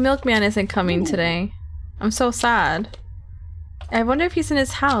 My milkman isn't coming today. I'm so sad. I wonder if he's in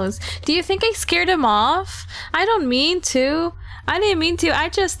his house. Do you think I scared him off? I don't mean to. I didn't mean to. I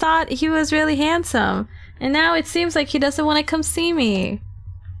just thought he was really handsome. And now it seems like he doesn't want to come see me.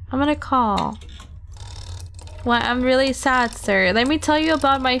 I'm gonna call. Well, I'm really sad, sir. Let me tell you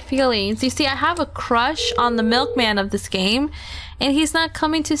about my feelings. You see, I have a crush on the milkman of this game, and he's not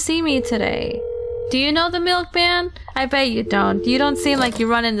coming to see me today. Do you know the milkman? I bet you don't. You don't seem like you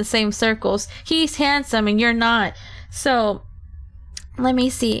run in the same circles. He's handsome and you're not. So, let me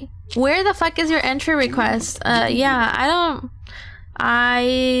see. Where the fuck is your entry request? Yeah, I don't...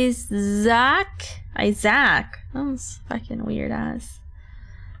 Isaac? That's fucking weird ass.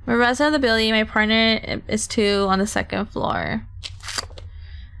 I'm a resident of the building. My partner is 2 on the 2nd floor.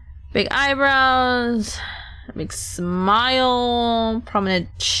 Big eyebrows. Big smile. Prominent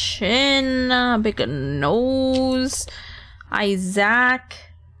chin. Big nose. Isaac.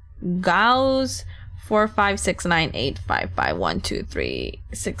 Gauss.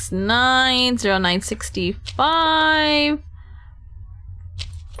 45698551236909665.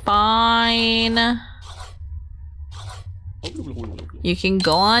 Fine. You can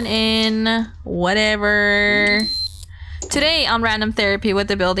go on in. Whatever. Today on Random Therapy with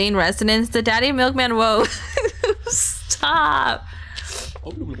the building residents, the daddy milkman. Whoa. Stop.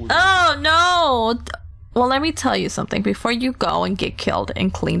 Oh no. Well, let me tell you something before you go and get killed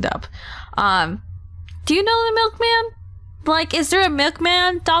and cleaned up. Do you know the milkman? Like, is there a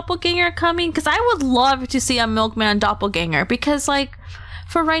milkman doppelganger coming? Because I would love to see a milkman doppelganger. Because, like,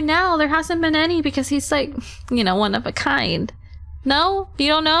 for right now, there hasn't been any. Because he's, like, you know, one of a kind. No? You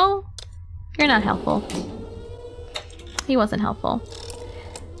don't know? You're not helpful. He wasn't helpful.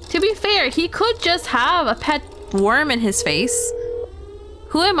 To be fair, he could just have a pet worm in his face.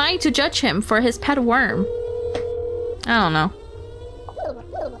 Who am I to judge him for his pet worm? I don't know.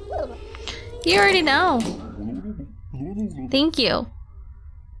 You already know. Thank you.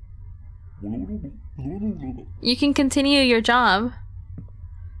 You can continue your job.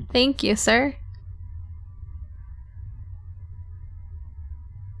 Thank you, sir.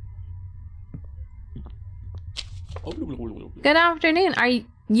 Good afternoon.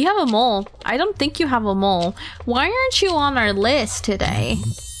 You have a mole? I don't think you have a mole. Why aren't you on our list today?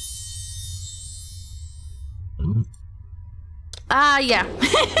 Yeah.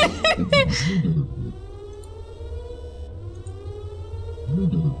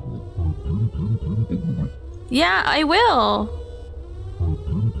 Yeah, I will.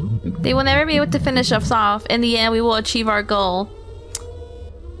 They will never be able to finish us off. In the end, we will achieve our goal.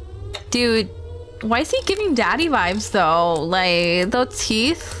 Dude, why is he giving daddy vibes though? Like, those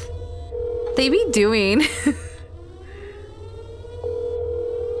teeth, they be doing.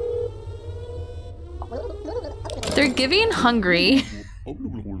 They're giving hungry.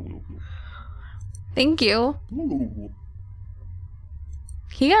 Thank you.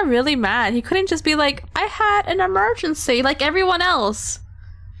 He got really mad. He couldn't just be like, I had an emergency like everyone else.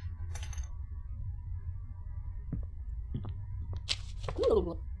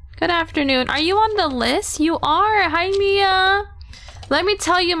 Good afternoon. Are you on the list? You are. Hi, Mia. Let me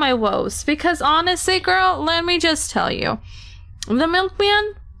tell you my woes. Because honestly, girl, let me just tell you. The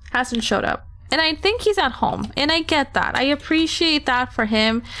milkman hasn't showed up. And I think he's at home. And I get that. I appreciate that for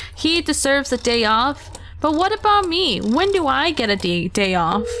him. He deserves a day off. But what about me? When do I get a day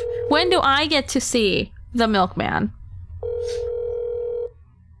off? When do I get to see the milkman?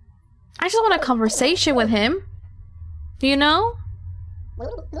 I just want a conversation with him. You know?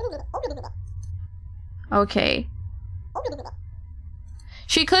 Okay.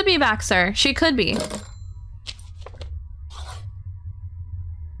 She could be back, sir. She could be.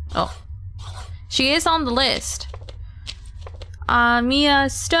 Oh. She is on the list. Mia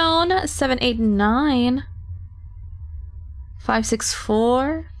Stone, 789.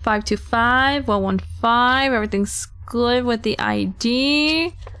 564. 525. 115. Everything's good with the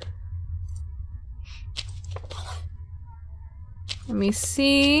ID. Let me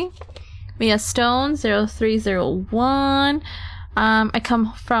see. Mia Stone, 0301. I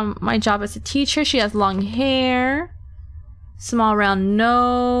come from my job as a teacher. She has long hair. Small round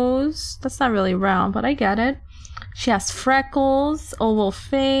nose. That's not really round, but I get it. She has freckles, oval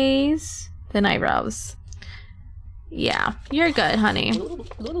face, thin eyebrows. Yeah, you're good, honey.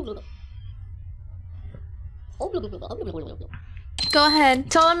 Go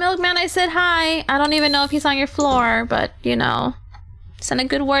ahead. Tell the milkman I said hi. I don't even know if he's on your floor, but you know. Send a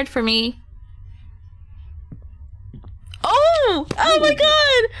good word for me. Oh! Oh my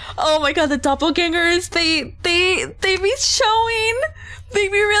god! Oh my god, the doppelgangers, they be showing. They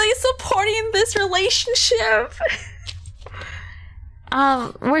be really supporting this relationship.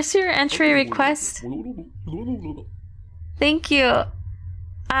 Where's your entry request? Thank you.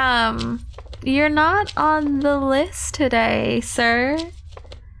 You're not on the list today, sir.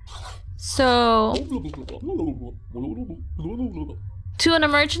 So... To an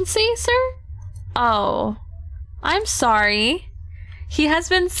emergency, sir? Oh. I'm sorry. He has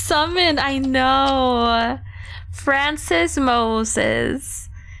been summoned, I know. Francis Moses.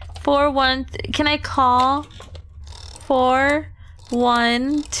 41. Can I call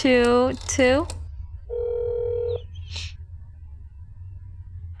 4122?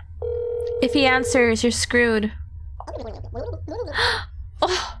 If he answers, you're screwed.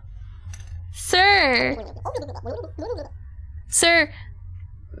 Oh. Sir! Sir!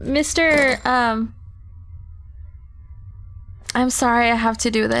 Mr. I'm sorry I have to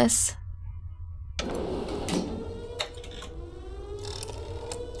do this.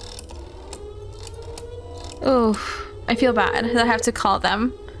 Oof. I feel bad that I have to call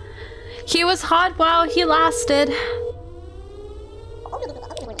them. He was hot while he lasted.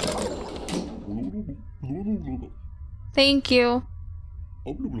 Thank you.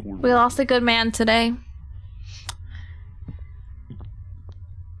 We lost a good man today.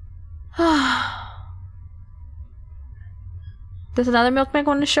 Does another milkman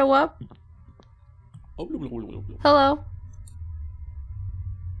want to show up? Hello.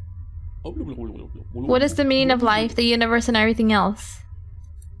 What is the meaning of life, the universe, and everything else?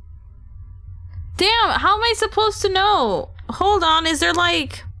 Damn, how am I supposed to know? Hold on, is there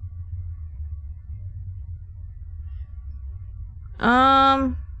like...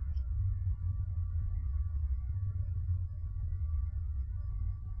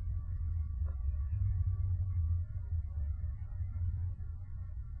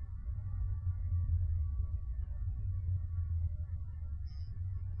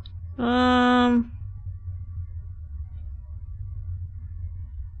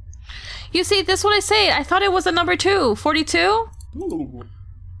 You see, this is what I say. I thought it was a number 2. 42?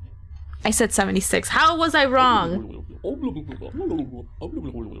 I said 76. How was I wrong?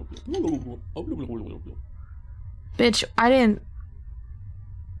 Bitch, I didn't...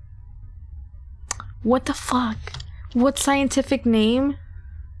 What the fuck? What scientific name?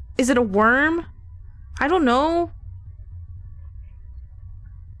 Is it a worm? I don't know.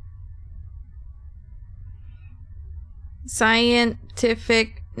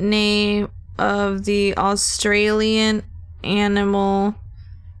 Scientific name of the Australian animal.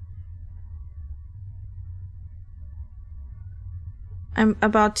 I'm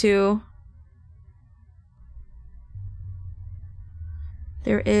about to.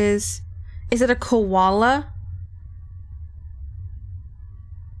 There is. Is it a koala?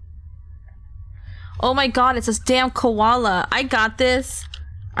 Oh my god, it's this damn koala. I got this.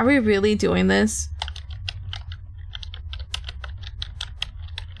 Are we really doing this?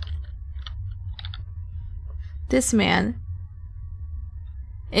 This man.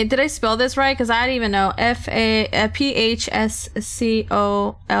 Did I spell this right? Because I don't even know.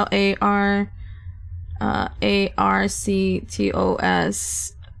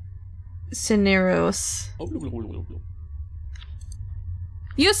 Phscolarctos. Cineros.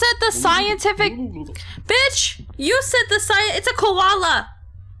 You said the scientific... Bitch! You said the science... It's a koala!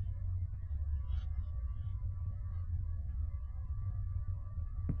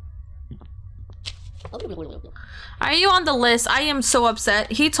 Are you on the list? I am so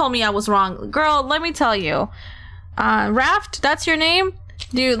upset. He told me I was wrong. Girl, let me tell you. Raft, that's your name?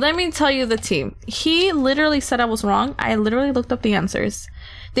 Dude, let me tell you the team. He literally said I was wrong. I literally looked up the answers.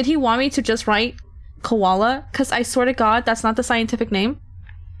 Did he want me to just write koala? Because I swear to God, that's not the scientific name.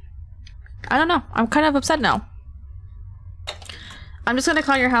 I don't know. I'm kind of upset now. I'm just gonna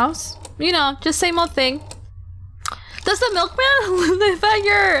call your house. You know, just same old thing. Does the milkman live at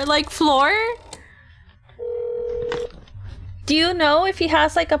your, like, floor? Do you know if he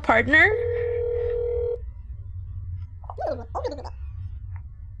has, like, a partner?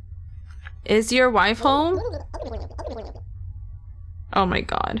 Is your wife home? Oh my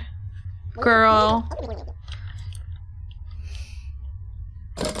god. Girl.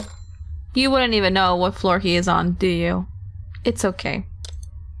 You wouldn't even know what floor he is on, do you? It's okay.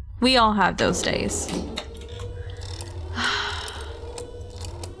 We all have those days.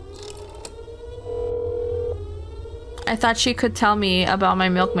 I thought she could tell me about my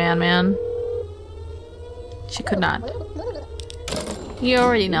milkman, man. She could not. You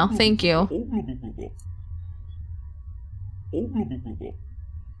already know. Thank you.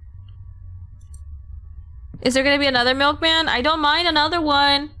 Is there gonna be another milkman? I don't mind another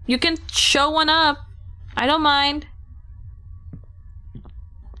one. You can show one up. I don't mind.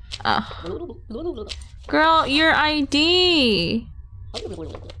 Girl, your ID.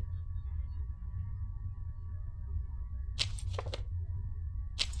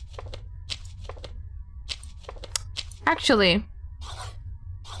 Actually.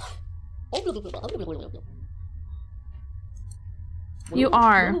 You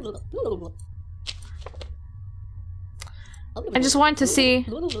are. I just wanted to see.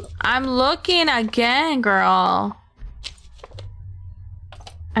 I'm looking again, girl.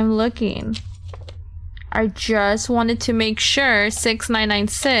 I'm looking. I just wanted to make sure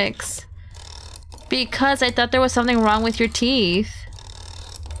 6996 because I thought there was something wrong with your teeth.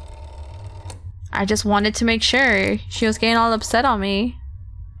 I just wanted to make sure. She was getting all upset on me.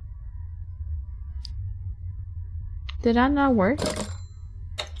 Did that not work?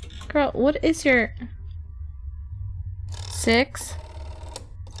 Girl, what is your 6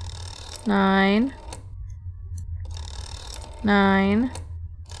 9 9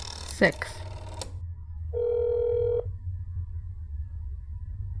 6?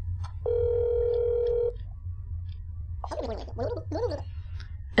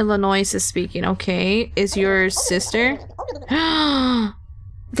 Illinois is speaking. Okay. Is your sister?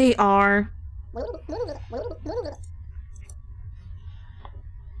 They are.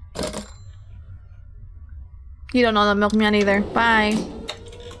 You don't know the milkman either. Bye.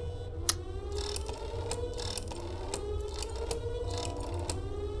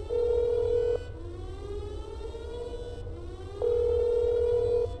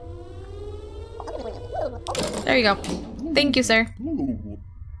 There you go. Thank you, sir.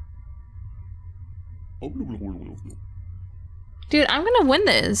 Dude, I'm gonna win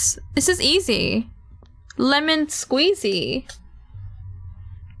this. This is easy. Lemon squeezy.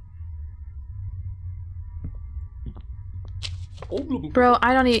 Bro,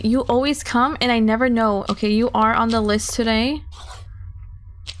 I don't need- you always come and I never know. Okay, you are on the list today.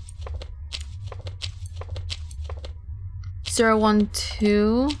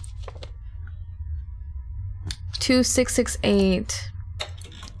 012 2668.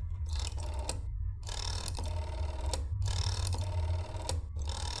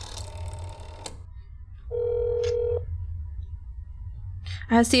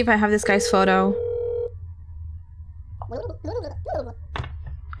 I have to see if I have this guy's photo.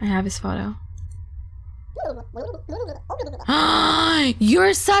 I have his photo.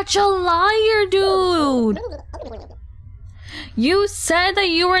 You're such a liar, dude! You said that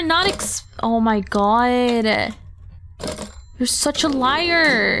you were not oh my god. You're such a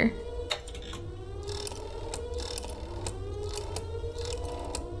liar.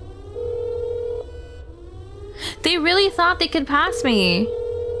 They really thought they could pass me.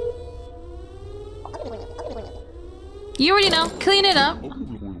 You already know. Clean it up.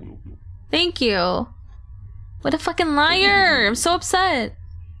 Thank you. What a fucking liar. I'm so upset.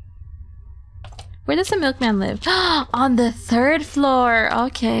 Where does the milkman live? On the 3rd floor.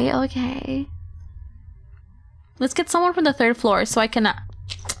 Okay, okay. Let's get someone from the 3rd floor so I can...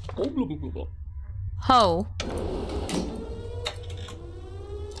 Ho.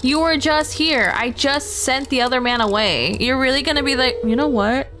 You were just here. I just sent the other man away. You're really gonna be like, you know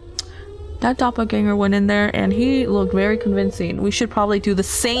what? That doppelganger went in there and he looked very convincing. We should probably do the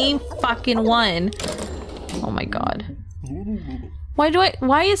same fucking one. Oh my god.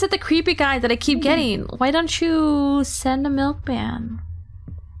 Why is it the creepy guy that I keep getting? Why don't you send a milkman?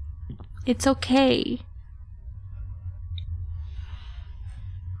 It's okay.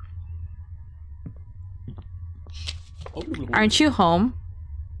 Aren't you home?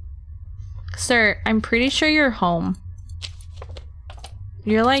 Sir, I'm pretty sure you're home.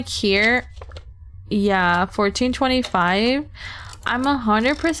 You're like here. Yeah, 1425. I'm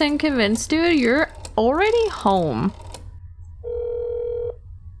 100% convinced, dude, you're already home.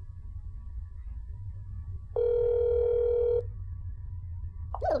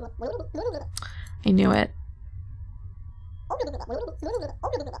 I knew it.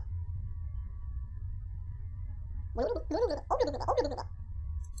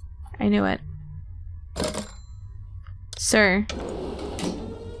 I knew it. Sir.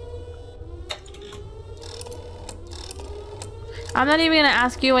 I'm not even gonna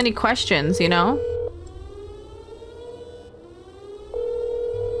ask you any questions, you know?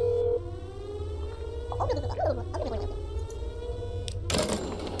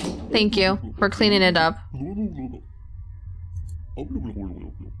 Thank you for cleaning it up.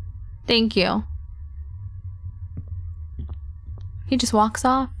 Thank you. He just walks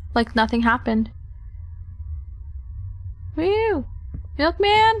off like nothing happened. Woo!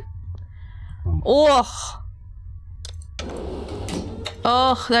 Milkman? Ugh.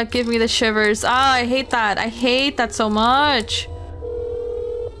 Oh, that gave me the shivers. Ah, I hate that. I hate that so much.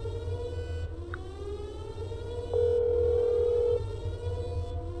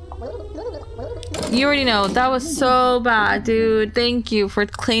 You already know. That was so bad, dude. Thank you for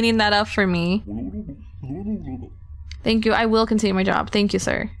cleaning that up for me. Thank you. I will continue my job. Thank you,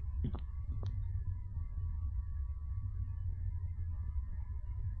 sir.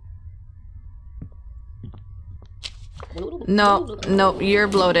 No, nope, you're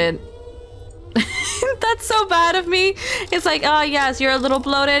bloated. That's That's so bad of me. It's like, oh yes, you're a little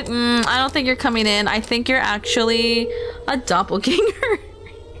bloated. I don't think you're coming in. I think you're actually a doppelganger.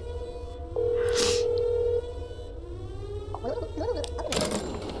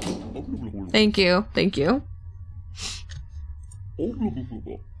 Thank you. Thank you.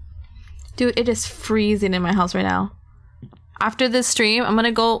 Dude, it is freezing in my house right now. After this stream, I'm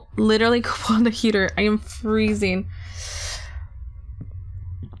gonna go literally go on the heater. I am freezing.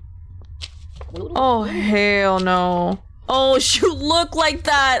 Oh, hell no. Oh, you look like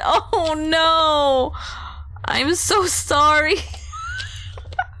that. Oh, no. I'm so sorry.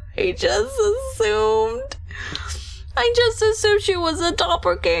 I just assumed. She was a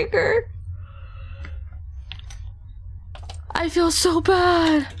doppelganger. I feel so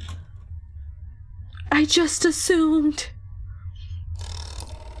bad. I just assumed.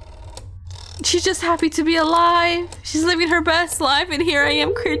 She's just happy to be alive. She's living her best life, and here I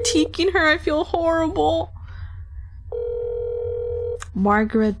am critiquing her. I feel horrible.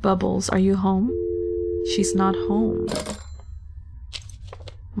 Margaret Bubbles, are you home? She's not home.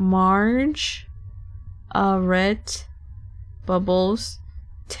 Marge, Ret, Bubbles,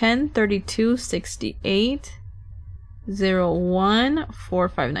 103268 01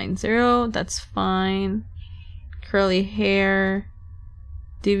 4590. That's fine. Curly hair.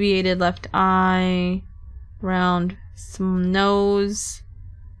 Deviated left eye, round nose,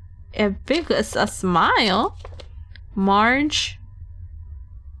 a smile. Marge,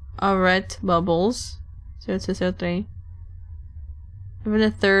 Ret Bubbles, 0203. I'm in the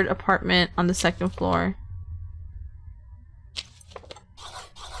 3rd apartment on the 2nd floor.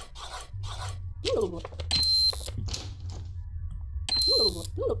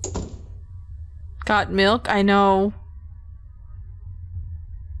 Got milk? I know.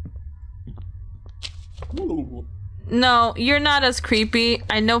 No, you're not as creepy.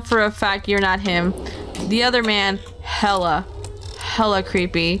 I know for a fact you're not him. The other man, hella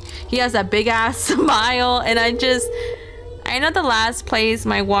creepy. He has a big ass smile, and I know the last place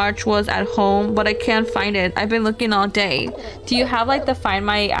my watch was at home, but I can't find it. I've been looking all day. Do you have like the Find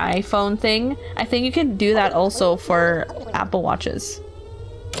My iPhone thing? I think you can do that also for Apple Watches.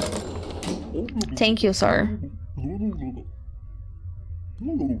 Thank you, sir.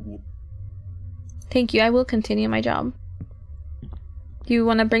 Thank you, I will continue my job. Do you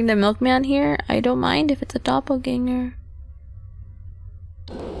want to bring the milkman here? I don't mind if it's a doppelganger.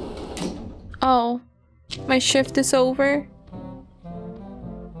 Oh, my shift is over.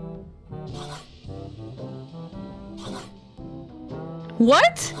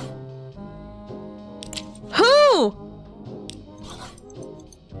 What? Who?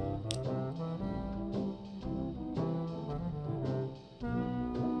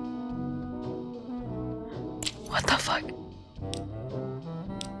 What the fuck?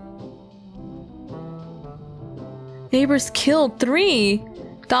 Neighbors killed 3.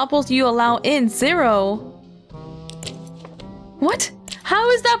 Doppels you allow in 0. What? How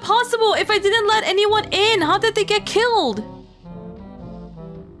is that possible? If I didn't let anyone in, how did they get killed?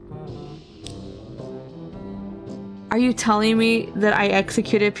 Are you telling me that I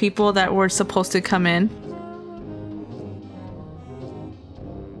executed people that were supposed to come in?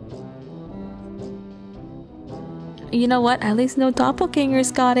 You know what? At least no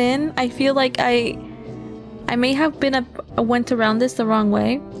doppelgangers got in. I feel like I may have been went around this the wrong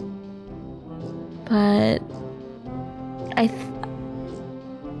way, but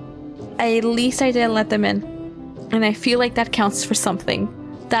at least I didn't let them in, and I feel like that counts for something.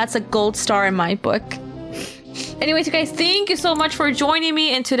 That's a gold star in my book. Anyways, you guys, thank you so much for joining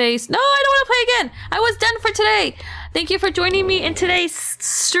me in today's... No, I don't want to play again. I was done for today. Thank you for joining me in today's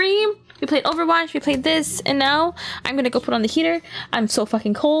stream. We played Overwatch, we played this, and now I'm gonna go put on the heater. I'm so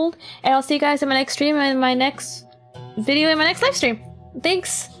fucking cold. And I'll see you guys in my next stream, and my next video, in my next live stream.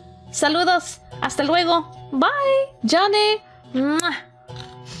 Thanks. Saludos. Hasta luego. Bye. Johnny. Mwah.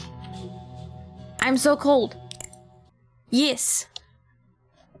 I'm so cold. Yes.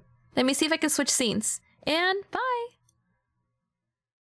 Let me see if I can switch scenes. And bye.